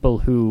are people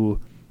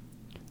who,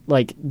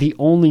 like, the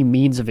only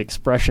means of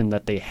expression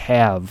that they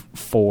have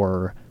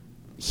for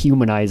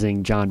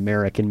humanizing John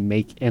Merrick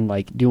and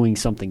like doing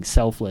something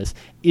selfless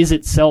is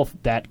itself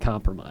that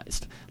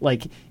compromised.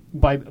 Like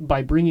by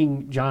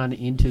bringing John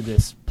into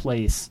this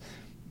place,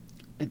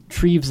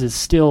 Treves is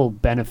still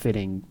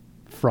benefiting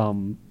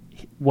from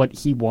what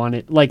he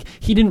wanted. Like,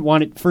 he didn't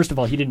want it, first of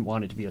all, he didn't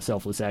want it to be a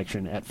selfless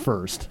action at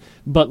first,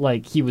 but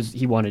like he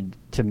wanted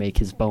to make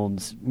his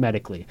bones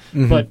medically.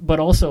 But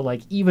also,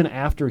 like, even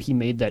after he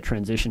made that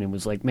transition and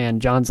was like, man,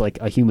 John's like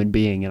a human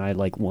being and I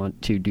like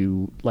want to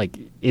do, like,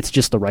 it's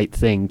just the right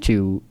thing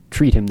to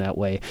treat him that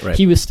way. Right.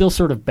 He was still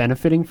sort of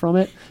benefiting from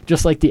it,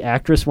 just like the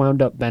actress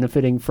wound up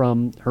benefiting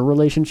from her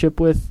relationship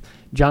with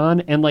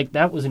John. And like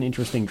that was an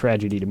interesting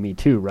tragedy to me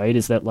too, right?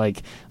 Is that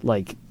like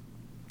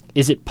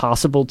is it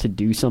possible to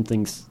do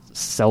something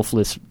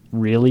selfless,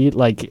 really?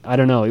 Like, I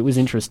don't know. It was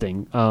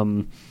interesting.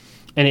 And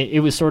it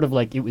was sort of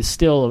like, it was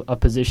still a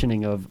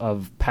positioning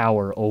of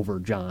power over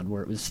John,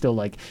 where it was still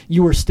like,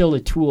 you were still a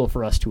tool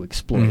for us to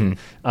exploit.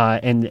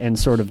 And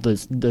sort of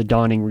the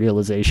dawning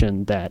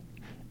realization that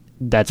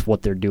that's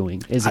what they're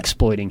doing, is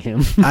exploiting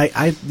him. That's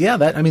what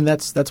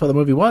the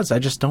movie was. I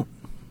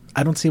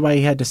don't see why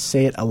he had to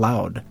say it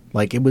aloud.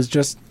 Like, it was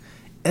just...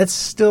 It's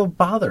still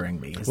bothering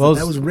me. That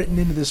was written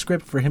into the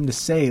script for him to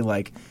say,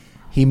 like,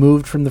 he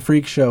moved from the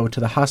freak show to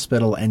the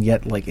hospital, and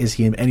yet, like, is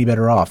he any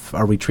better off?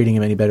 Are we treating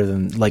him any better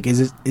than, like,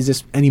 is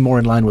this any more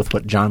in line with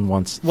what John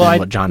wants than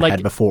what John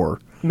had before?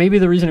 Maybe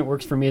the reason it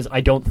works for me is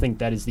I don't think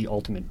that is the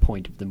ultimate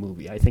point of the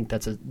movie. I think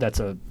that's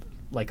a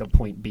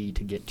point B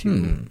to get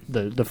to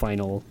the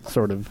final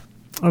sort of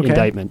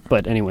indictment.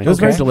 But anyway, it was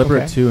very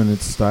deliberate too in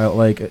its style.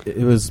 Like,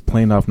 it was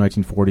playing off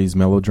 1940s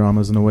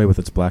melodramas in a way with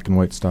its black and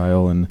white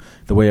style, and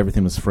the way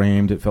everything was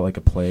framed. It felt like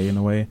a play in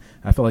a way.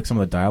 I felt like some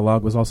of the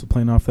dialogue was also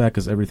playing off that,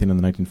 because everything in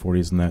the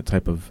 1940s and that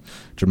type of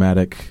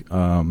dramatic,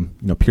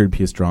 period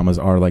piece dramas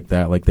are like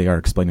that. Like, they are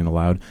explaining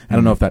aloud. I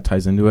don't know if that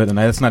ties into it, and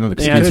that's not an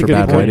excuse for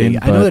bad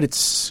writing. I know that it's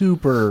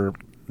super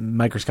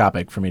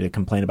microscopic for me to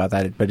complain about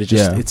that, but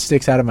it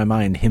sticks out of my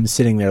mind, him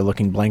sitting there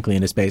looking blankly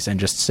into space and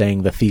just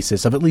saying the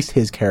thesis of at least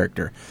his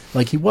character.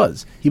 Like, he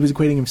was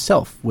equating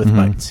himself with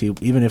bites.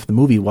 Even if the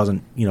movie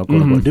wasn't, quote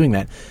unquote doing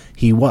that,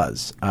 he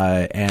was.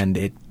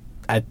 And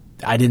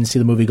I didn't see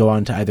the movie go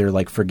on to either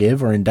like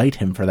forgive or indict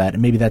him for that.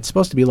 And maybe that's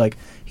supposed to be like,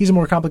 he's a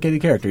more complicated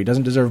character. He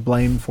doesn't deserve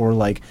blame for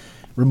like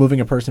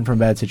removing a person from a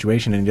bad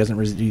situation, and he doesn't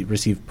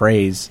receive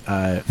praise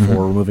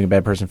for removing a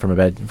good person from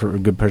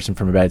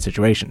a bad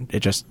situation. It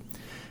just,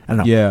 I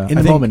don't know. Yeah, in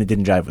the moment, it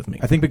didn't jive with me.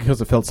 I think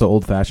because it felt so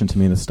old-fashioned to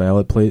me in the style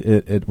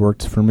it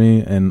worked for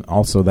me, and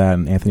also that,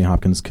 and Anthony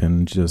Hopkins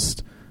can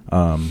just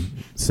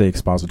say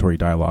expository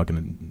dialogue,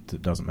 and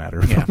it doesn't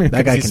matter. Yeah,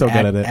 that guy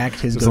can act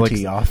his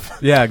goatee off.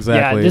 Yeah,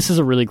 exactly. Yeah, this is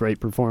a really great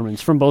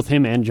performance from both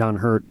him and John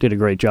Hurt. Did a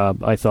great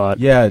job, I thought.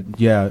 Yeah,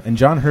 and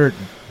John Hurt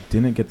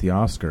didn't get the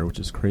Oscar, which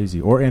is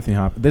crazy. Or Anthony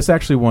Hopkins. This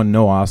actually won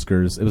no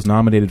Oscars. It was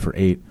nominated for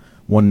 8,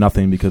 won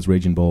nothing because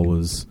Raging Bull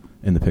was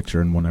in the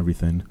picture and won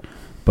everything.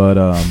 But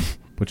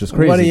which is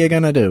crazy. What are you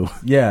gonna do?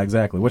 Yeah,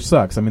 exactly. Which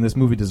sucks. I mean, this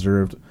movie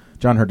deserved.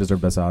 John Hurt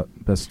deserved best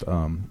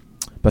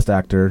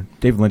actor.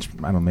 David Lynch,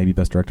 I don't know, maybe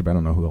best director, but I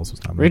don't know who else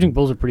was nominated. Raging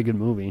Bull's a pretty good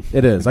movie.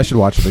 It is. I should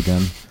watch it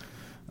again.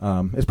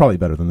 It's probably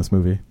better than this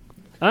movie.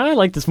 I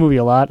like this movie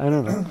a lot. I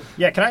don't know.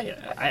 Yeah,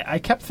 I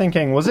kept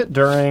thinking, was it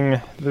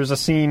during... There's a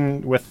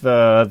scene with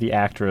the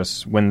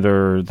actress when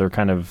they're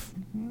kind of...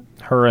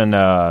 Her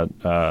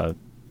and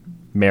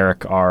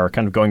Merrick are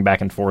kind of going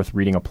back and forth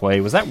reading a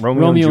play. Was that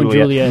Romeo and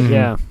Juliet? Mm-hmm.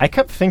 Yeah. I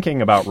kept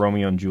thinking about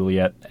Romeo and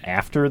Juliet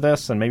after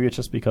this, and maybe it's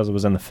just because it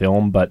was in the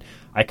film, but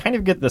I kind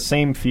of get the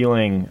same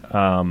feeling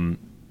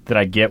that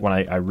I get when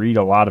I read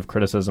a lot of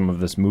criticism of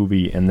this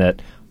movie, and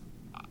that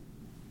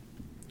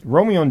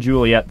Romeo and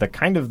Juliet,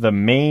 the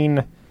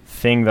main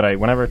thing that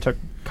whenever I took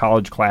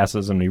college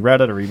classes and we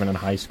read it, or even in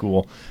high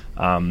school,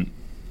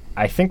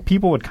 I think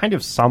people would kind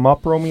of sum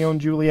up Romeo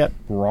and Juliet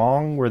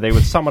wrong, where they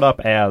would sum it up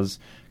as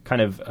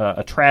kind of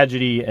a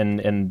tragedy,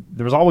 and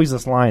there was always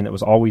this line that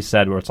was always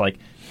said where it's like,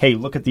 hey,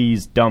 look at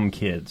these dumb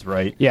kids,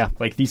 right? Yeah.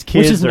 Like, these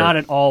kids Which is not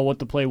at all what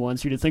the play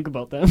wants you to think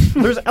about them.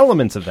 There's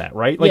elements of that,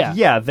 right? Like,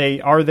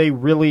 are they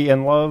really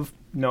in love?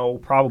 No,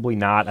 probably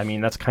not. I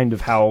mean, that's kind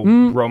of how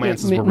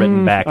romances were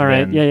written back then.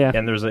 Right. Yeah.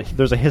 And there's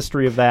a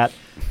history of that.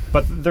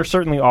 But there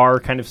certainly are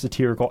kind of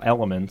satirical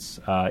elements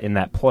in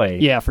that play.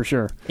 Yeah, for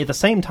sure. At the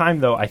same time,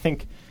 though, I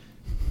think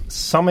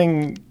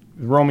summing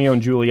Romeo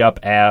and Juliet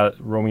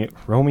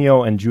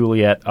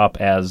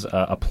up as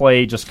a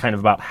play just kind of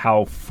about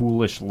how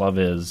foolish love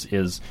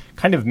is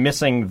kind of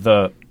missing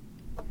the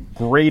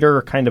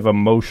greater kind of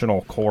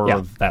emotional core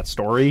of that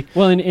story.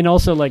 Well, and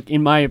also, like,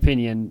 in my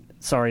opinion,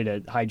 sorry to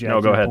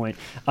hijack your point,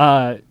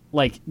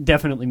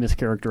 definitely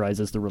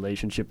mischaracterizes the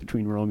relationship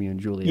between Romeo and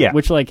Juliet. Yeah,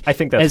 which, like, I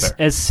think that's fair.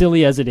 As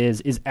silly as it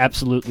is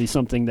absolutely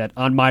something that,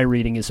 on my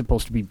reading, is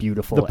supposed to be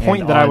beautiful. The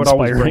point that I would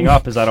always bring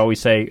up is I'd always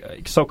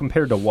say, so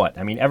compared to what?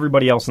 I mean,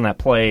 everybody else in that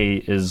play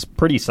is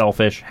pretty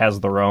selfish,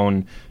 has their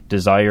own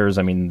desires.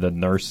 I mean, the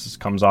nurse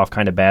comes off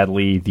kind of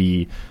badly.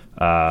 The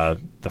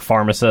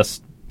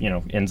pharmacist,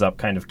 ends up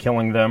kind of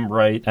killing them,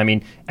 right? I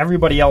mean,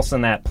 everybody else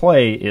in that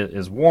play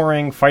is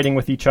warring, fighting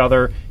with each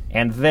other,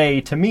 and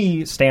they, to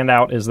me, stand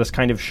out as this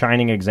kind of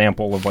shining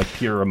example of, like,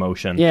 pure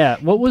emotion. Yeah.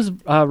 What was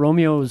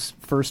Romeo's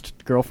first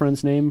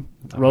girlfriend's name?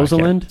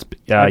 Rosalind?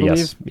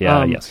 Yes.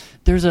 Yeah, yes.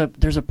 There's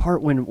a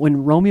part when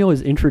Romeo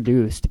is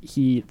introduced,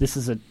 this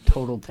is a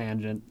total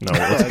tangent. No,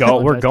 let's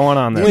go. We're going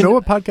on this. You know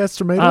what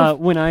podcasts are made of?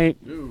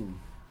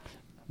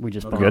 We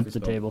just bumped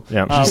the table.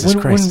 Yeah. Jesus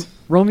Christ.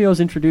 When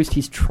Romeo's introduced,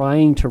 he's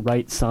trying to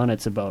write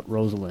sonnets about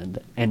Rosalind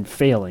and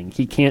failing.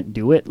 He can't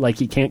do it. Like,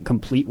 he can't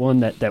complete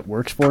one that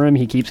works for him.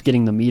 He keeps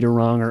getting the meter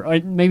wrong, or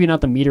maybe not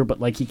the meter, but,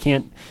 like, he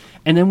can't.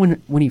 And then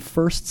when he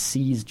first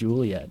sees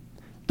Juliet,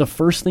 the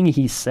first thing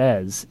he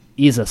says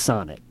is a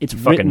sonnet. It's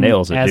fucking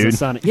nails it, as dude. a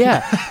sonnet.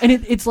 Yeah. And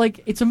it's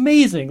like, it's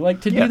amazing,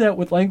 like, to do that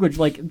with language.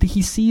 Like,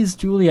 he sees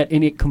Juliet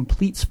and it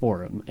completes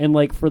for him. And,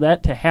 like, for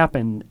that to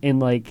happen, and,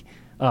 like,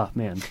 oh,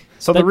 man.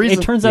 So the reason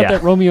it turns out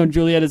that Romeo and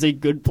Juliet is a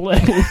good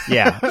play.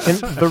 Yeah. And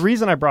the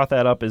reason I brought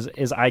that up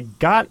is I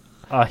got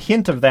a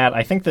hint of that.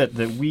 I think that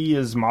we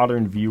as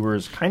modern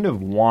viewers kind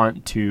of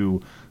want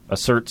to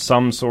assert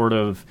some sort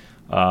of,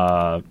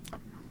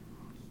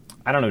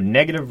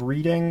 negative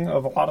reading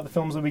of a lot of the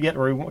films that we get,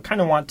 or we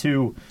kind of want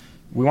to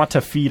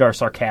feed our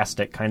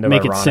sarcastic kind of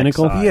make ironic it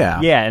cynical side.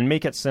 yeah and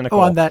make it cynical.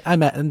 On that,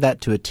 I'm at that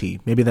to a T.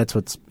 Maybe that's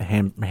what's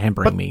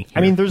hampering me here.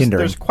 I mean,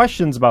 there's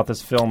questions about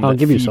this film that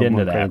feed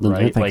into that,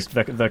 right? Like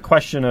the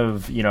question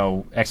of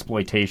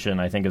exploitation,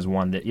 I think, is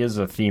one that is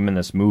a theme in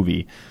this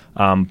movie.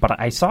 But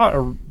I saw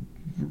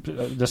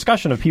a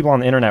discussion of people on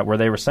the internet where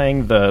they were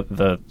saying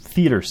the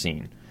theater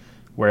scene,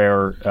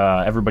 where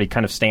everybody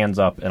kind of stands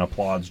up and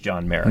applauds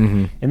John Merrick.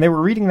 Mm-hmm. And they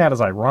were reading that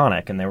as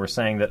ironic, and they were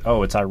saying that,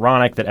 it's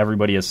ironic that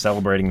everybody is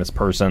celebrating this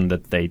person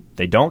that they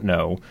don't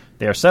know.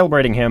 They are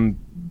celebrating him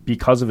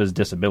because of his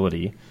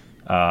disability,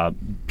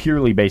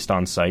 purely based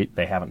on sight.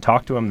 They haven't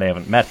talked to him. They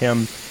haven't met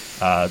him.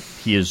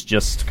 He is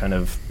just kind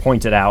of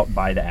pointed out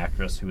by the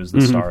actress who is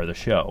the star of the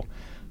show.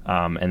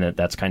 And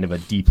that's kind of a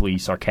deeply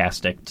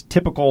sarcastic,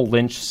 typical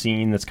Lynch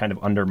scene that's kind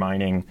of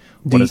undermining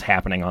what is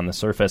happening on the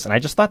surface. And I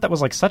just thought that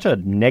was, like, such a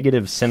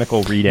negative,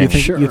 cynical reading.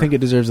 You think it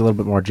deserves a little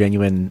bit more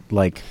genuine,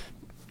 like,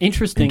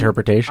 interesting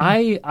interpretation?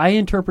 I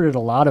interpreted a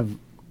lot of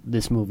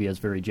this movie as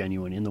very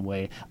genuine in the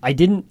way. I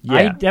didn't.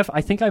 Yeah.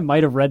 I think I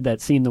might have read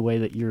that scene the way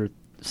that you're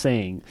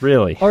saying.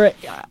 Really? Or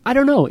I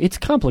don't know. It's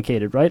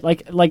complicated, right?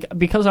 Like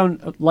because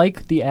I'm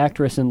like the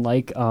actress and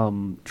like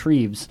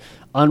Treves.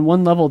 On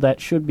one level, that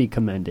should be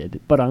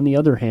commended, but on the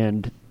other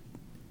hand,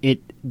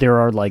 there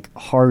are, like,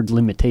 hard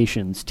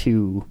limitations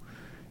to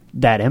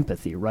that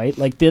empathy, right?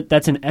 Like,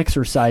 that's an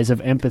exercise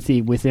of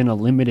empathy within a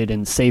limited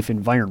and safe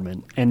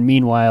environment, and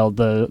meanwhile,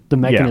 the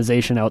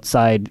mechanization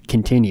outside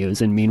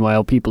continues, and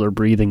meanwhile, people are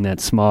breathing that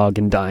smog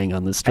and dying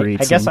on the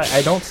streets. I guess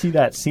I don't see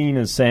that scene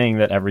as saying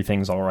that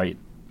everything's all right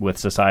with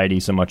society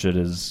so much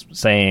as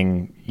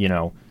saying,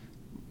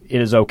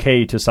 it is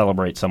okay to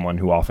celebrate someone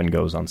who often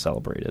goes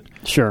uncelebrated.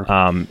 Sure.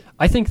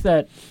 I think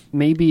that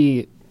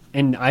maybe,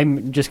 and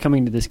I'm just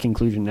coming to this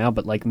conclusion now,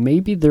 but like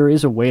maybe there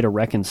is a way to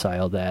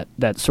reconcile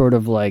that sort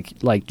of like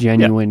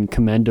genuine,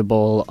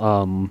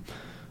 commendable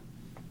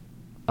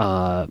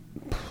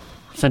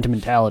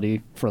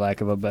sentimentality, for lack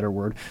of a better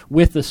word,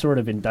 with the sort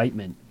of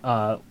indictment.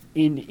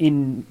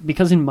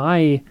 Because in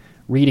my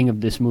reading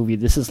of this movie,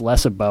 this is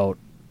less about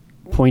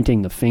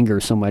pointing the finger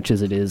so much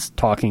as it is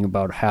talking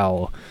about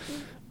how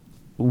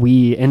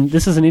and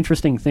this is an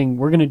interesting thing.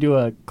 We're going to do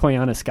a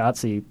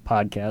Koyaanisqatsi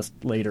podcast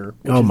later.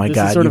 Oh my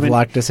God, you've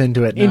locked us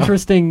into it now.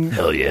 Interesting.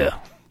 Hell yeah.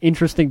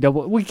 Interesting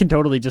double. We can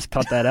totally just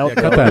cut that out.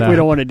 Cut that out. We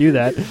don't want to do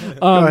that.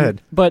 Go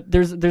ahead. But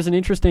there's an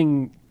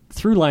interesting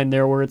through line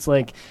there where it's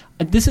like,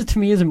 this is to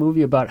me is a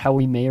movie about how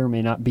we may or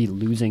may not be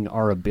losing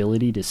our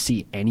ability to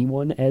see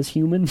anyone as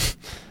human.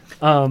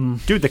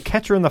 Dude, The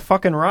Catcher in the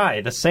fucking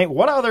Rye. The same.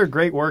 What other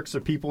great works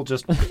do people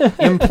just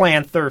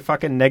implant their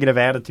fucking negative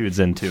attitudes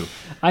into?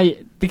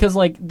 Because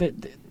like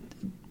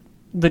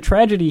the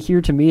tragedy here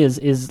to me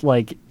is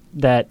like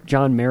that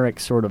John Merrick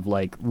sort of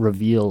like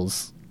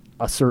reveals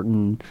a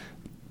certain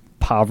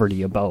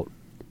poverty about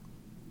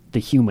the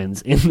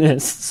humans in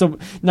this. So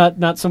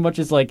not so much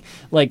as like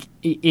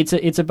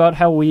it's about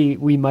how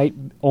we might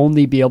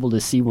only be able to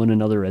see one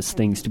another as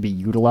things to be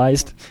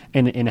utilized,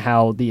 and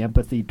how the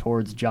empathy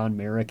towards John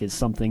Merrick is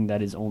something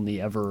that is only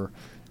ever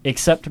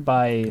except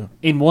by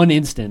in one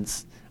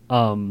instance,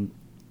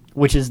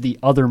 which is the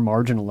other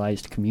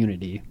marginalized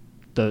community,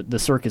 the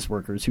circus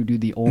workers who do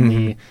the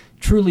only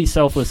truly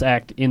selfless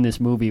act in this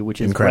movie, which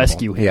is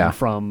rescue him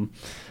from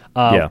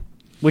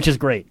which is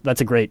great.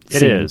 That's a great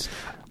scene. It is.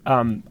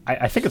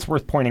 I think it's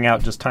worth pointing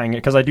out, just tying it,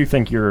 because I do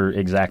think you're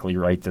exactly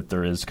right that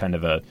there is kind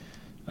of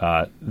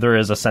there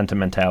is a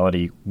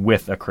sentimentality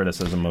with a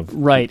criticism of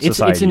society.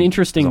 It's an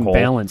interesting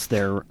balance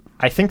there.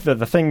 I think that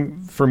the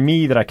thing for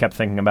me that I kept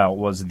thinking about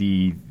was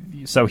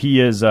so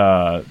he is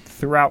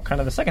throughout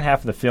kind of the second half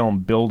of the film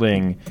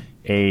building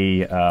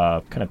a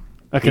kind of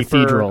a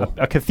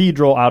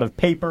cathedral out of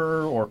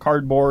paper or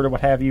cardboard or what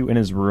have you in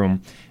his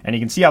room, and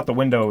you can see out the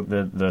window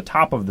the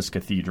top of this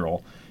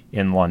cathedral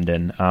in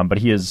London, but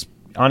he is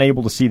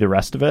unable to see the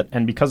rest of it,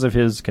 and because of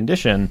his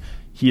condition,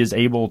 he's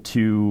unable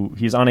to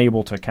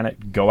kind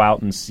of go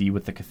out and see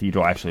what the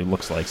cathedral actually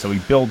looks like. So he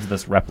builds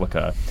this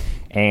replica,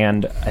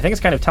 and I think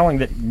it's kind of telling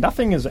that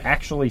nothing is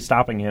actually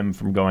stopping him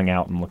from going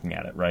out and looking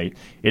at it, right?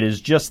 It is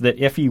just that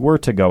if he were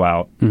to go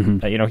out,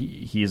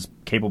 he is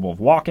capable of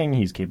walking,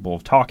 he's capable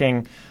of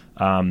talking,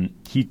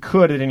 he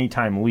could at any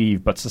time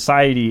leave, but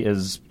society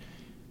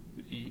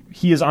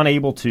he is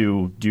unable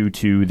to, due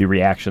to the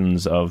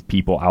reactions of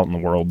people out in the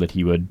world that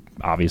he would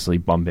obviously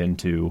bump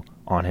into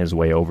on his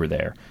way over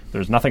there.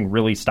 There's nothing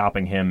really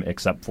stopping him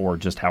except for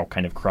just how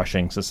kind of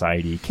crushing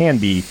society can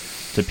be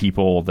to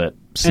people that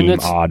seem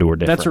odd or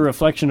different. That's a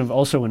reflection of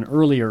also an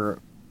earlier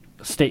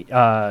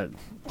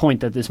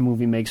point that this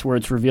movie makes, where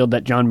it's revealed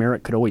that John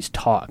Merrick could always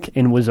talk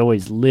and was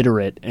always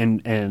literate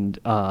and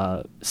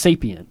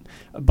sapient,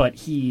 but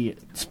he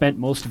spent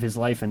most of his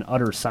life in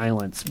utter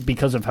silence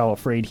because of how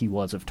afraid he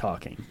was of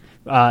talking.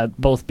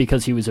 Both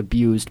because he was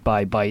abused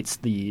by Bites,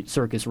 the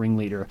circus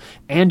ringleader,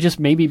 and just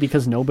maybe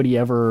because nobody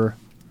ever...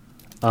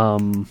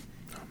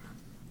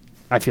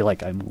 I feel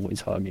like I'm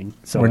always hogging.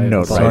 So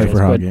we're sorry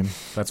for hogging.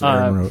 That's what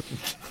Aaron wrote.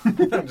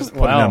 I'm just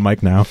putting on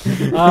mic now.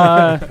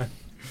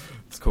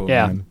 It's cool,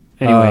 man.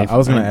 Anyway, I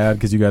was going to add,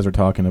 because you guys were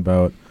talking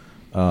about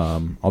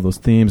all those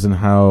themes and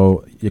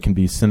how it can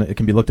be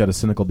looked at as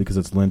cynical because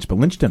it's Lynch, but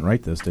Lynch didn't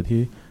write this, did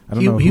he? I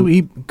don't know.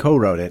 He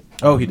co-wrote it.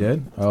 Oh, he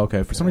did? Oh,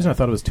 okay. For some reason, I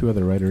thought it was two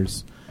other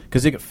writers,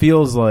 because it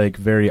feels like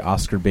very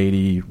Oscar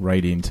Beatty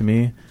writing to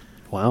me.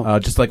 Wow.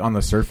 Just like on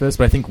the surface,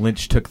 but I think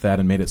Lynch took that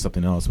and made it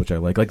something else, which I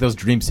like. Like those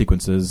dream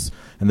sequences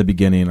in the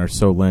beginning are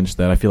so Lynch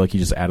that I feel like he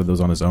just added those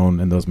on his own,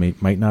 and those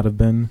might not have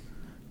been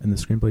in the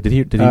screenplay. Did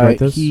he write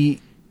this? He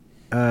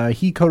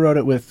co-wrote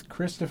it with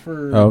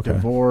Christopher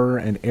DeVore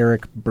and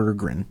Eric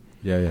Berggren.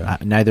 Yeah.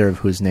 Neither of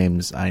whose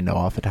names I know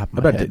off the top of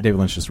my head. I bet David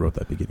Lynch just wrote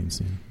that beginning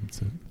scene.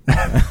 That's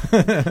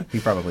it. He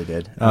probably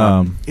did.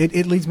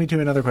 It leads me to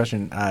another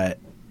question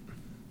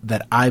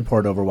that I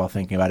pored over while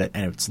thinking about it,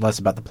 and it's less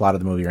about the plot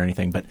of the movie or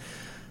anything, but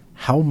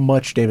how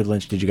much David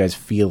Lynch did you guys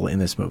feel in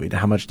this movie?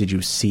 How much did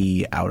you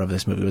see out of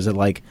this movie? Was it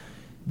like,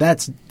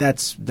 that's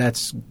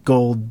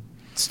gold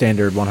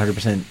standard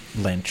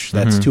 100% Lynch,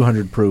 that's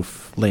 200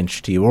 proof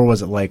Lynch to you, or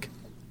was it like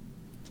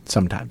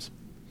sometimes?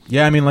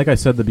 Yeah, I mean, like I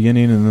said, the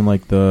beginning and then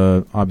like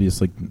the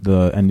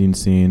ending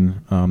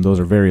scene, those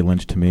are very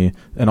Lynch to me.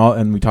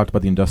 And we talked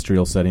about the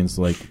industrial settings,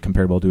 like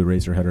comparable to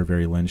Eraserhead, are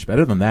very Lynch. But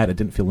other than that, it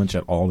didn't feel Lynch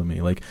at all to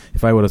me. Like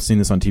if I would have seen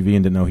this on TV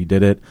and didn't know he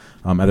did it,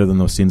 other than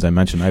those scenes I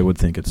mentioned, I would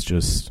think it's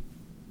just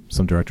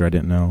some director I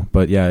didn't know.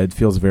 But yeah, it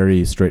feels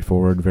very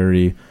straightforward,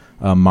 very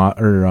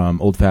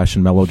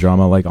old-fashioned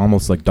melodrama, like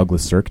almost like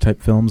Douglas Sirk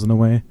type films in a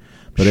way.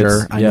 But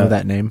sure, I know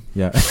that name.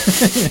 Yeah.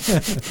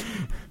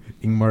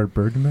 Ingmar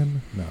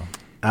Bergman? No.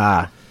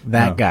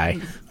 That guy.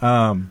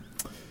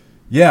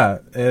 Yeah,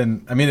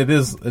 and I mean it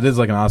is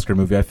like an Oscar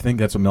movie. I think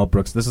that's what Mel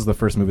Brooks. This is the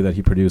first movie that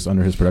he produced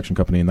under his production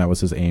company, and that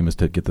was his aim, is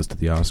to get this to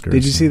the Oscars.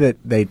 Did you see that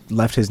they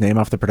left his name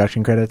off the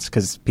production credits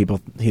because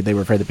they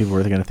were afraid that people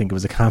were going to think it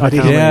was a comedy?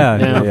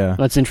 Yeah.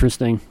 That's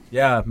interesting.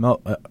 Yeah,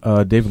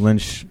 David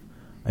Lynch.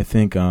 I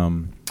think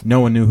no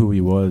one knew who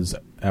he was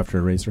after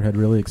Eraserhead,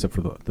 really, except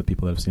for the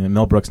people that have seen it.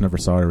 Mel Brooks never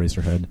saw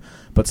Eraserhead,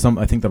 but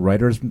I think the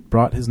writers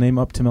brought his name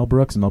up to Mel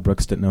Brooks, and Mel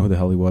Brooks didn't know who the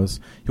hell he was.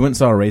 He went and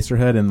saw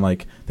Eraserhead, and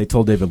like they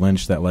told David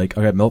Lynch that like,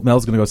 okay,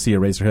 Mel's going to go see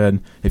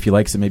Eraserhead. If he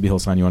likes it, maybe he'll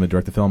sign you on to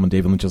direct the film. And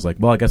David Lynch is like,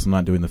 well, I guess I'm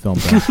not doing the film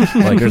then.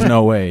 Like, there's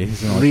no way.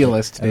 He's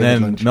Realist. And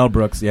then Lynch. Mel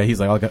Brooks, he's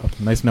like,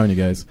 nice knowing you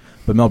guys.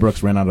 But Mel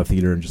Brooks ran out of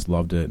theater and just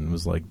loved it, and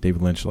was like,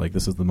 David Lynch, like,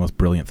 this is the most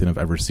brilliant thing I've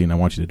ever seen. I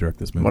want you to direct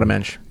this movie. What a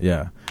mensch.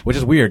 Yeah, which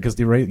is weird because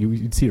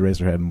you'd see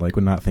Eraserhead and like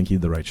would not think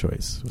he'd the right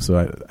choice.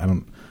 So I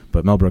don't.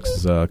 But Mel Brooks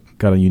has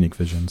got a unique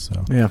vision.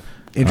 So yeah,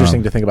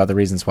 interesting to think about the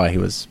reasons why he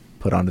was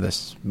put onto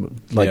this,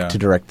 to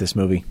direct this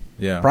movie.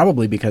 Yeah,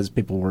 probably because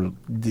people were.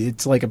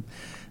 It's like an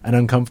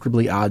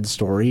uncomfortably odd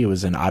story. It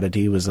was an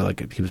oddity. It was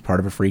like he was part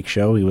of a freak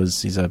show.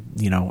 He's an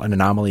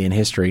anomaly in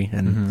history,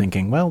 and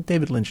thinking, well,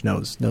 David Lynch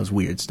knows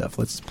weird stuff.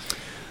 Let's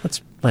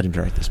let him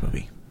direct this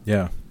movie.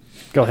 Yeah.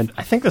 Go ahead.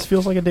 I think this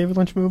feels like a David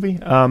Lynch movie.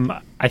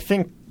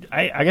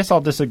 I guess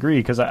I'll disagree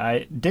because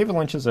David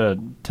Lynch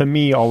to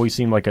me always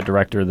seemed like a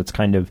director that's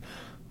kind of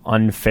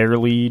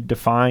unfairly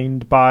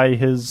defined by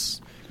his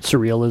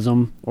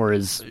surrealism or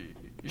his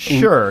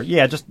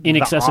just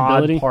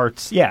inaccessibility the odd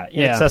parts.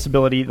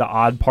 Inaccessibility, the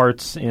odd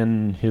parts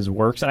in his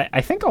works. And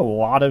I think a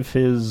lot of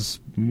his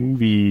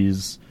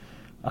movies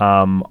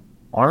aren't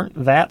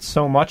that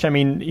so much. I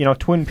mean,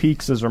 Twin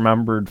Peaks is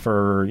remembered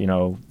for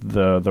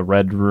the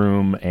Red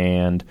Room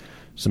and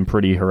some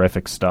pretty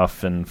horrific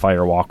stuff and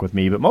Fire Walk with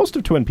Me, but most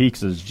of Twin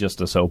Peaks is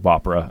just a soap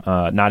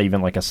opera, not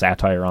even like a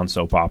satire on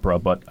soap opera,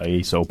 but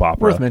a soap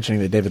opera. Worth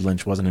mentioning that David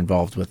Lynch wasn't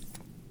involved with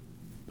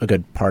a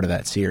good part of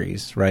that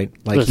series, right?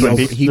 Like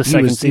he was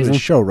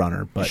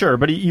showrunner, but sure,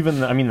 but even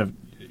the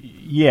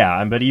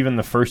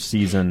first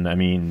season,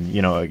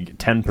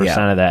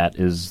 10% of that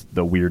is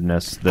the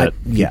weirdness that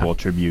people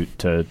attribute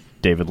to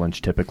David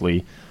Lynch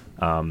typically.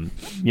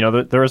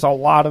 There is a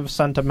lot of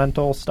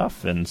sentimental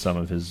stuff in some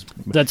of his...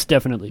 That's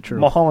definitely true.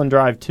 Mulholland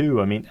Drive,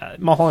 too.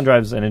 Mulholland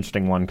Drive is an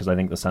interesting one because I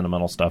think the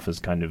sentimental stuff is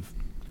kind of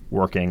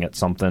working at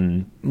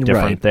something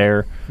different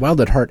there. Wild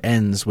at Heart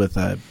ends with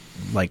a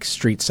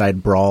street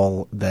side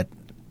brawl that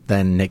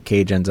then Nick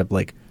Cage ends up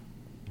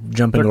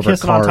jumping over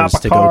cars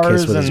to go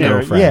kiss with his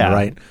girlfriend,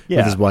 right? Yeah.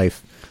 With his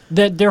wife.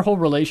 Their whole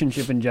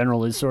relationship in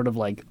general is sort of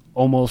like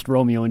almost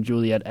Romeo and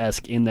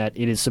Juliet-esque in that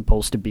it is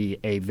supposed to be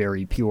a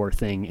very pure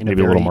thing and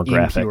maybe a very little more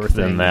graphic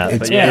than that.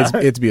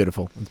 It's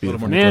beautiful. It's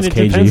beautiful. Man, it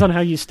depends on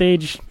how you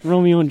stage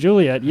Romeo and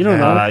Juliet. You don't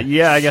know.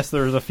 I guess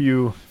there's a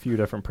few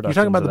different productions.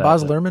 You're talking about the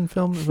Baz Luhrmann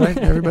film, right?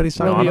 Everybody's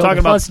talking Romeo about. I'm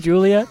talking plus about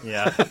Juliet.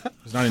 Yeah,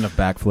 there's not enough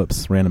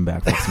random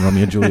backflips in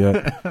Romeo and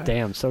Juliet.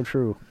 Damn, so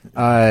true.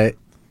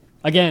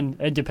 Again,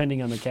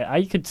 depending on the cat,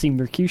 I could see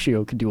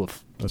Mercutio could do a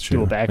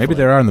backflip. Maybe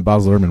there are in the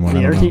Baz Luhrmann one.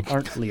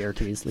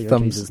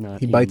 Laertes is not.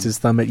 He bites his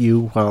thumb at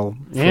you while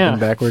flipping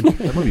backward.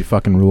 That movie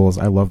fucking rules.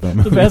 I love that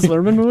movie. The Baz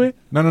Luhrmann movie?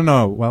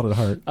 No. Wild at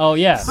Heart. Oh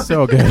yeah,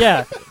 so good.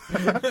 Yeah.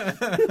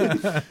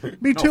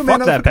 Me too, man.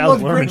 Fuck that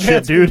Baz Luhrmann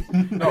shit, dude.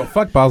 No,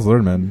 fuck Baz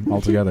Luhrmann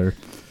altogether.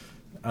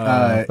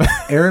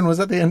 Aaron, was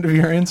that the end of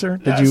your answer?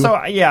 Did you? So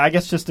I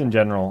guess just in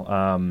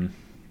general.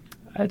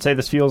 I'd say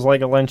this feels like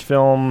a Lynch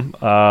film,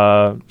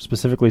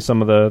 specifically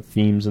some of the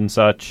themes and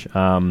such.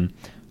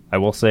 I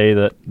will say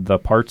that the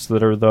parts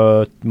that are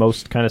the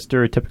most kind of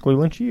stereotypically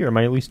Lynchy are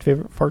my least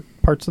favorite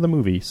parts of the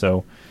movie.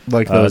 So,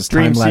 like those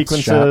dream time-lapse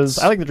sequences. shots.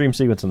 I like the dream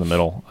sequence in the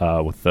middle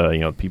with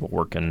the people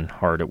working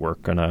hard at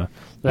work on a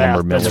Yeah,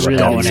 lumber mill. that's really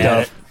good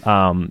stuff.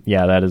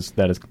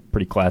 That is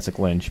pretty classic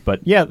Lynch. But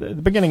yeah, the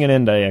beginning and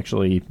end I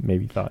actually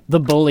maybe thought the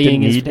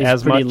bullying is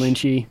as pretty much.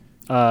 Lynchy.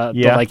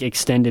 The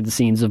extended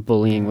scenes of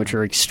bullying, which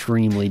are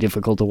extremely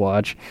difficult to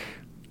watch.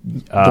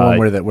 The one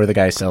where the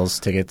guy sells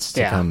tickets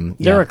to come.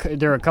 Yeah.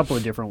 There are a couple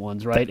of different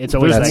ones, right? It's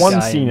always There's that one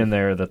guy scene in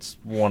there that's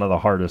one of the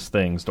hardest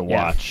things to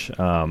watch,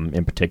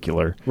 in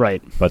particular.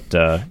 Right. But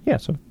so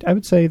I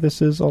would say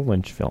this is a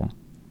Lynch film.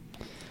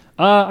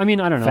 I don't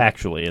know.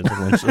 Factually,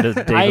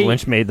 David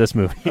Lynch made this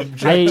movie.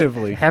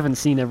 Objectively, I haven't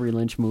seen every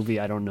Lynch movie.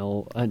 I don't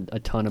know a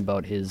ton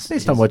about his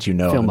based on what you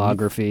know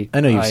filmography.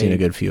 I know you've seen a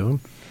good few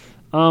of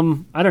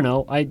them. I don't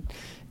know. I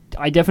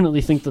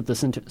definitely think that the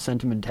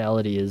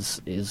sentimentality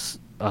is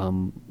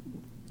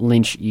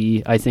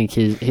Lynch-y. I think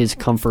his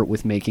comfort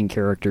with making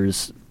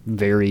characters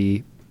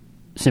very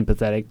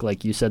sympathetic,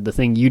 like you said, the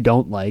thing you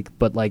don't like,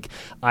 but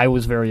I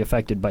was very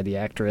affected by the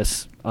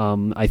actress.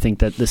 I think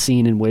that the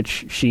scene in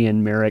which she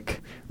and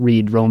Merrick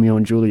read Romeo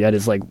and Juliet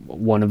is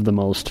one of the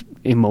most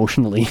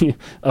emotionally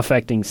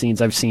affecting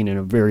scenes I've seen in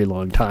a very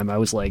long time. I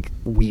was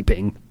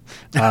weeping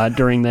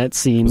during that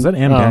scene. Was that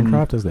Anne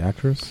Bancroft as the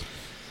actress?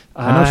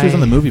 I know she was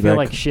in the movie. I feel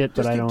like shit, but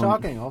just I don't. Keep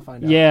talking. I'll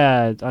find out.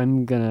 Yeah,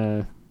 I'm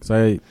gonna.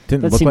 I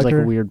didn't that look seems like like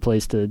her. a weird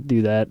place to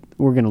do that.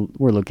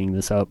 We're looking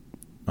this up.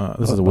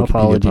 This is a Wikipedia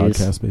Apologies.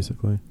 podcast,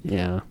 basically.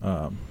 Yeah.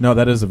 No,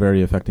 that is a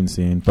very affecting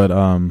scene. But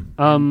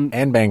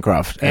And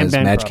Bancroft as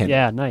Madge Kent.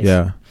 Yeah, nice.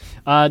 yeah,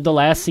 The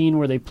last scene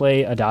where they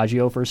play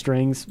Adagio for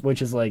strings,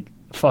 which is like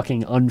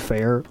fucking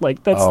unfair.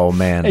 Like that's Oh,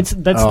 man. that's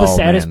Oh, the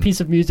saddest man. piece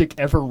of music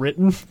ever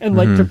written, and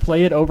like to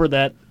play it over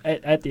that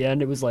at the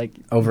end, it was like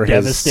Over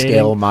his devastating.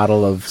 scale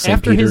model of St.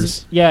 After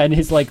Peter's. and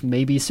his like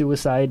maybe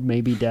suicide,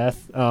 maybe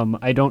death.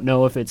 I don't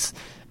know if it's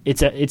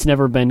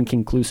never been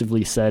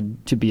conclusively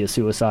said to be a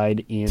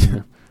suicide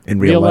in In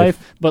real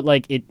life. but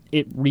like it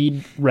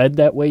read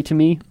that way to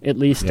me, at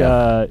least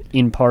Yeah.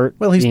 in part.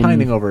 Well, he's in-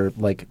 pining over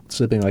like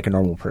sleeping like a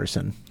normal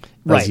person,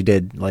 Right. as he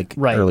did like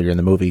Right. earlier in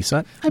the movie.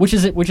 So which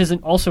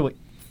isn't also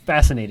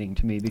fascinating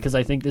to me, because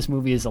I think this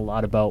movie is a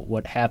lot about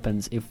what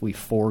happens if we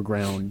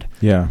foreground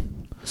yeah,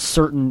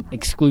 certain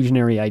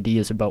exclusionary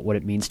ideas about what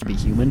it means to be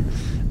human,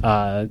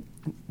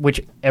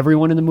 which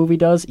everyone in the movie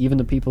does, even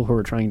the people who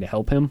are trying to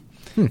help him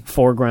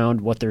foreground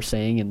what they're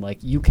saying, and like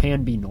you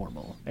can be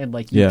normal, and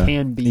like you Yeah.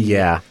 can be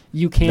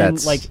you can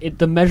That's- like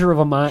the measure of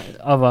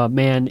a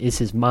man is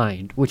his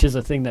mind, which is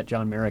a thing that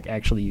John Merrick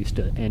actually used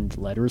to end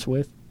letters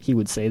with. He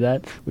would say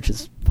that, which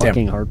is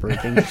fucking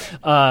heartbreaking.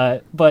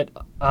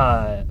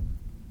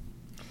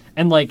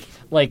 And like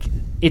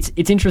it's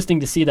interesting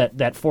to see that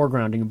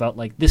foregrounding about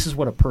like this is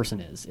what a person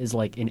is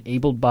like an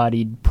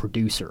able-bodied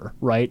producer,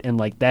 right? And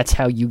like that's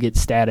how you get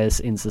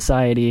status in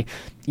society,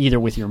 either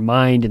with your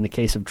mind in the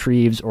case of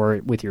Treves,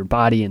 or with your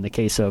body in the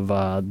case of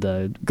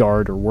the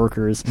guard or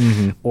workers,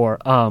 or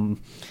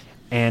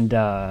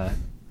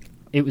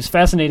it was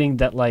fascinating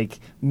that like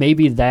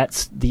maybe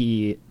that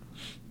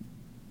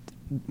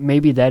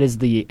is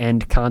the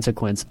end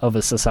consequence of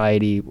a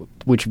society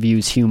which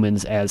views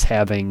humans as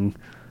having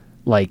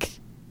like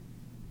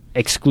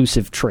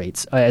exclusive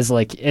traits,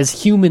 as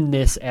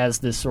humanness as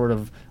this sort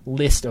of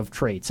list of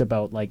traits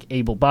about like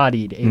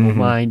able-bodied,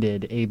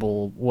 able-minded,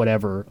 able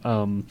whatever,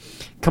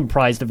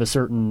 comprised of a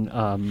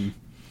certain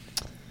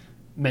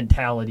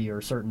mentality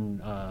or certain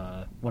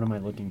what am I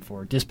looking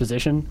for?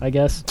 Disposition, I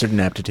guess. certain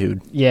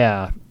aptitude.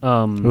 Yeah.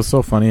 it was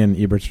so funny in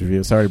Ebert's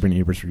review. Sorry to bring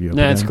Ebert's review up.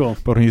 Nah, it's again. cool.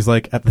 But when he's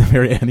like at the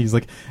very end, he's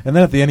like, and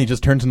then at the end, he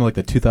just turns into like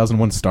the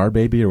 2001 Star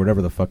Baby or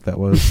whatever the fuck that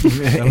was.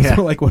 That was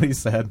like what he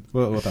said,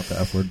 well, without the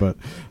F word. But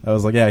I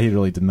was like, yeah, he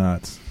really did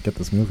not get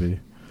this movie.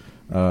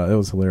 It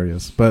was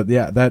hilarious. But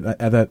yeah,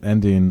 that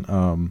ending,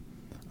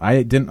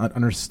 I didn't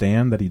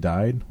understand that he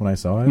died when I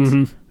saw it.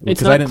 It's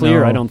Because I not didn't clear,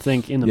 know- I don't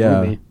think, in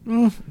the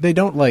movie. They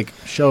don't like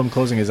show him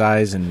closing his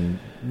eyes and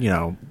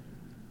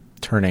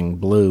turning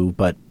blue,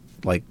 but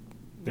like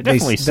They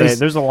definitely say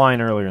there's a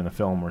line earlier in the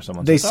film where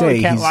someone says, say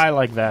he can't he's- lie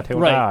like that, he'll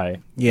Right. die.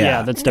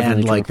 Yeah, that's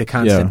definitely and like true. the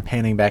constant Yeah.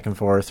 panning back and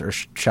forth or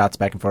shots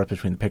back and forth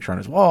between the picture on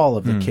his wall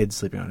of the kid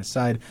sleeping on his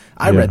side.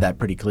 I Yeah. read that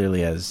pretty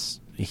clearly as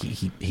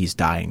he's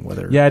dying.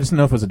 Whether Yeah, I just didn't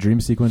know if it was a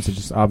dream sequence. It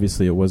just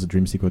obviously it was a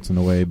dream sequence in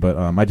a way, but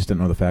I just didn't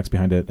know the facts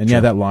behind it. And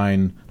yeah, that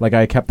line, like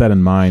I kept that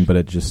in mind, but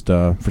it just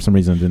for some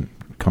reason it didn't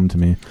come to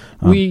me.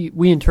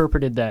 We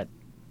interpreted that.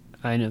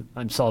 I know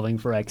I'm solving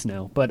for X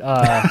now, but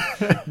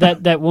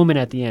that woman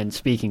at the end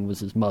speaking was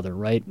his mother,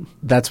 right?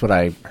 that's what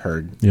I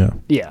heard. Yeah.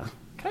 Yeah.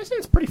 Can I say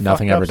it's pretty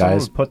Nothing fucked ever up someone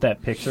dies. would put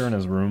that picture in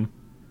his room?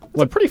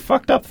 It's a pretty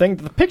fucked up thing.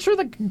 The picture of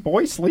the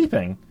boy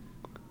sleeping.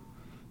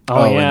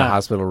 Oh, in the yeah.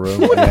 hospital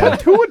room.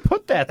 Who would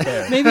put that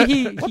there? Maybe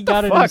he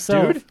got it fuck,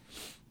 himself. dude?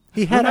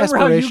 He had Remember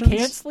how you aspirations.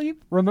 can't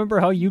sleep? Remember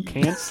how you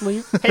can't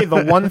sleep? Hey,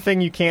 the one thing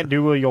you can't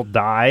do or you'll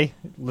die.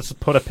 Let's just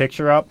put a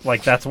picture up.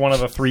 Like that's one of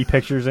the 3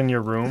 pictures in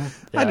your room.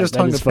 I just that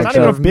hung is the fucked Not picture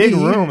even a of big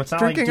me room. It's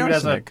not like dude drinking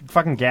has a arsenic.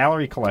 fucking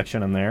gallery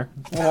collection in there.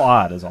 It's a little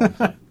odd, is all I'm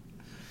saying.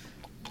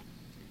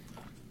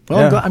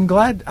 Well, Yeah. I'm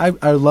glad. I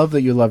love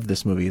that you loved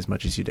this movie as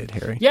much as you did,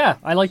 Harry. Yeah,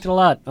 I liked it a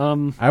lot.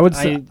 I would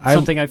say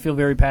something I feel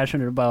very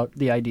passionate about,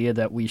 the idea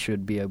that we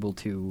should be able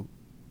to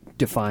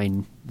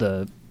define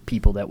the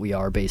people that we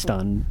are based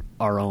on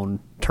our own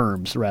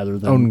terms rather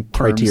than Own terms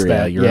criteria,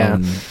 that, your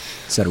own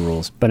set of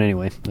rules. But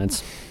anyway,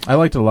 that's I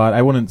liked it a lot.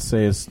 I wouldn't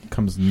say it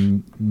comes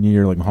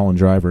near like Mulholland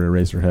Drive or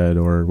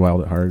Eraserhead or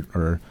Wild at Heart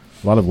or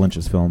a lot of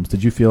Lynch's films.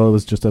 Did you feel it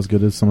was just as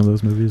good as some of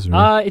those movies?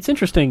 Or? it's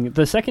interesting.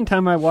 The second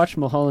time I watched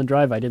Mulholland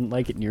Drive, I didn't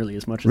like it nearly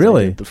as much as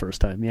Really? I did the first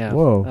time. Yeah.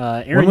 Whoa.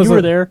 Aaron, When was you were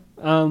it? there.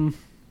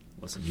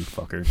 Listen, you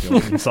fucker.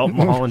 Don't insult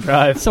Mulholland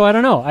Drive. So I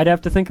don't know. I'd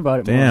have to think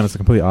about it more. Damn, it's the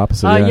complete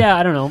opposite. Yeah,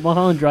 I don't know.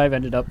 Mulholland Drive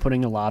ended up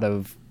putting a lot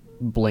of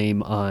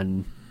blame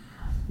on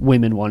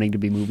women wanting to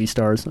be movie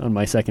stars on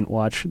my second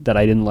watch that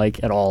I didn't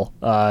like at all.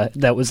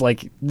 That was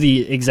like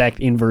the exact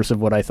inverse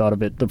of what I thought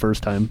of it the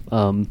first time.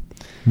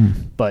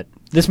 But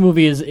this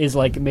movie is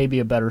like maybe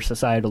a better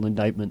societal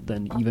indictment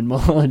than even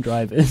Mulholland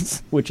Drive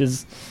is, which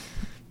is...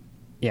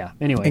 Yeah,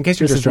 anyway. In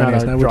case you're this just is not joining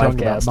us a now, we're talking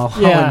about Drivecast.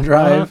 Mulholland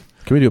Drive.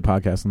 Can we do a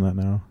podcast on that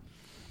now?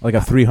 Like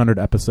a 300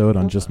 episode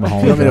on just You want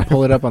Mulholland me to Drive?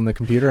 pull it up on the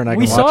computer and I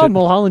We can watch saw it?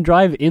 Mulholland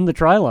Drive in the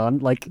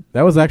Trylon like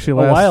That was actually a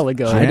last while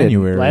ago.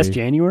 January. Last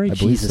January? I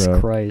believe Jesus so.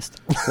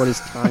 Christ. What is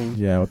time?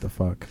 Yeah, what the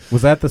fuck?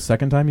 Was that the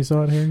second time you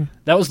saw it, Harry?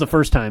 That was the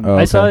first time. Oh,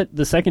 I saw okay. it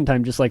the second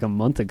time just like a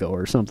month ago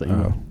or something.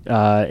 Oh.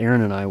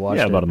 Aaron and I watched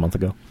it. Yeah, about a month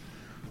ago.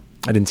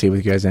 I didn't see it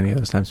with you guys any of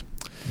those times.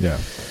 Yeah.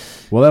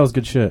 Well, that was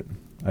good shit.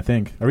 I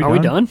think. Are we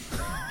done?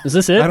 Is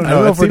this it? I don't I know.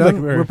 don't know It if we're seemed like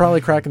done. We're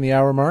probably cracking the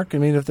hour mark. I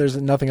mean, if there's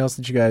nothing else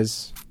that you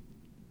guys,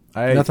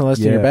 nothing less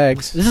in your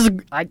bags. This is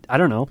I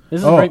don't know.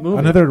 This is a great movie.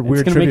 Another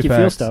weird it's gonna make you trivia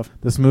feel fact. stuff.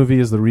 This movie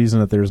is the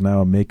reason that there's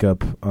now a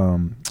makeup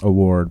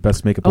award,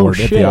 best makeup award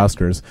at shit. the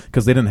Oscars,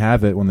 because they didn't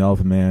have it when The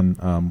Elephant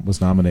Man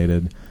was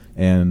nominated,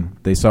 and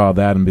they saw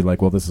that and be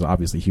like, well, this is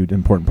obviously a huge,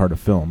 important part of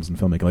films and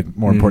filmmaking, like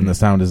more important than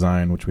sound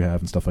design, which we have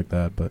and stuff like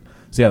that. But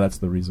so yeah, that's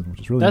the reason,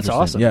 which is really That's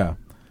interesting. awesome. Yeah,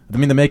 I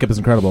mean the makeup is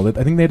incredible. I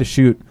think they had to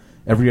shoot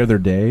every other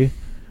day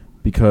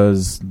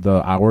because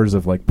the hours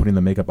of like putting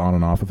the makeup on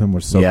and off of him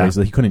was so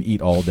crazy that he couldn't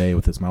eat all day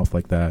with his mouth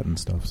like that and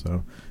stuff.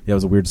 So yeah, it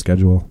was a weird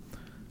schedule.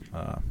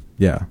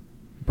 Yeah,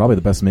 probably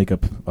the best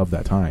makeup of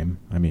that time.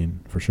 I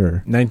mean, for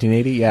sure.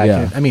 1980. Yeah.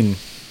 Yeah. I mean,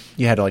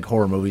 you had like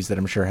horror movies that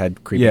I'm sure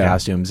had creepy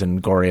costumes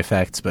and gory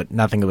effects, but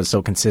nothing that was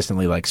so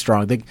consistently like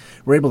strong. They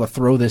were able to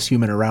throw this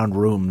human around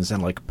rooms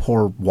and like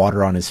pour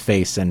water on his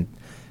face, and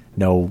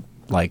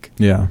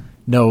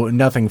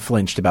nothing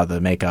flinched about the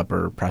makeup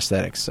or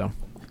prosthetics. So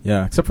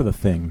yeah, except for The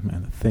Thing,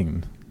 man. The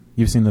Thing.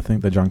 You've seen The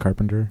Thing, the John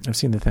Carpenter? I've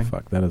seen The Thing.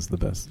 Fuck, that is the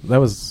best. That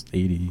was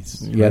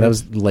 80s. Yeah, right? that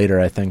was later,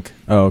 I think.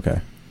 Oh, okay.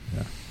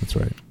 Yeah, that's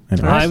right.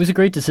 Anyways. It was a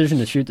great decision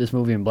to shoot this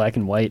movie in black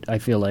and white. I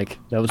feel like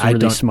that was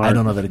really smart. I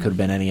don't know that it could have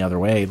been any other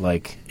way.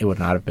 Like it would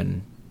not have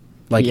been.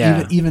 Like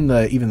even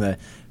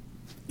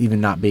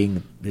not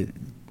being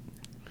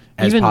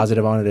as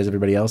positive on it as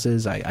everybody else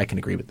is. I can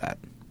agree with that.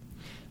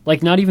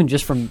 Like not even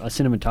just from a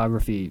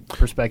cinematography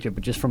perspective,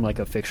 but just from like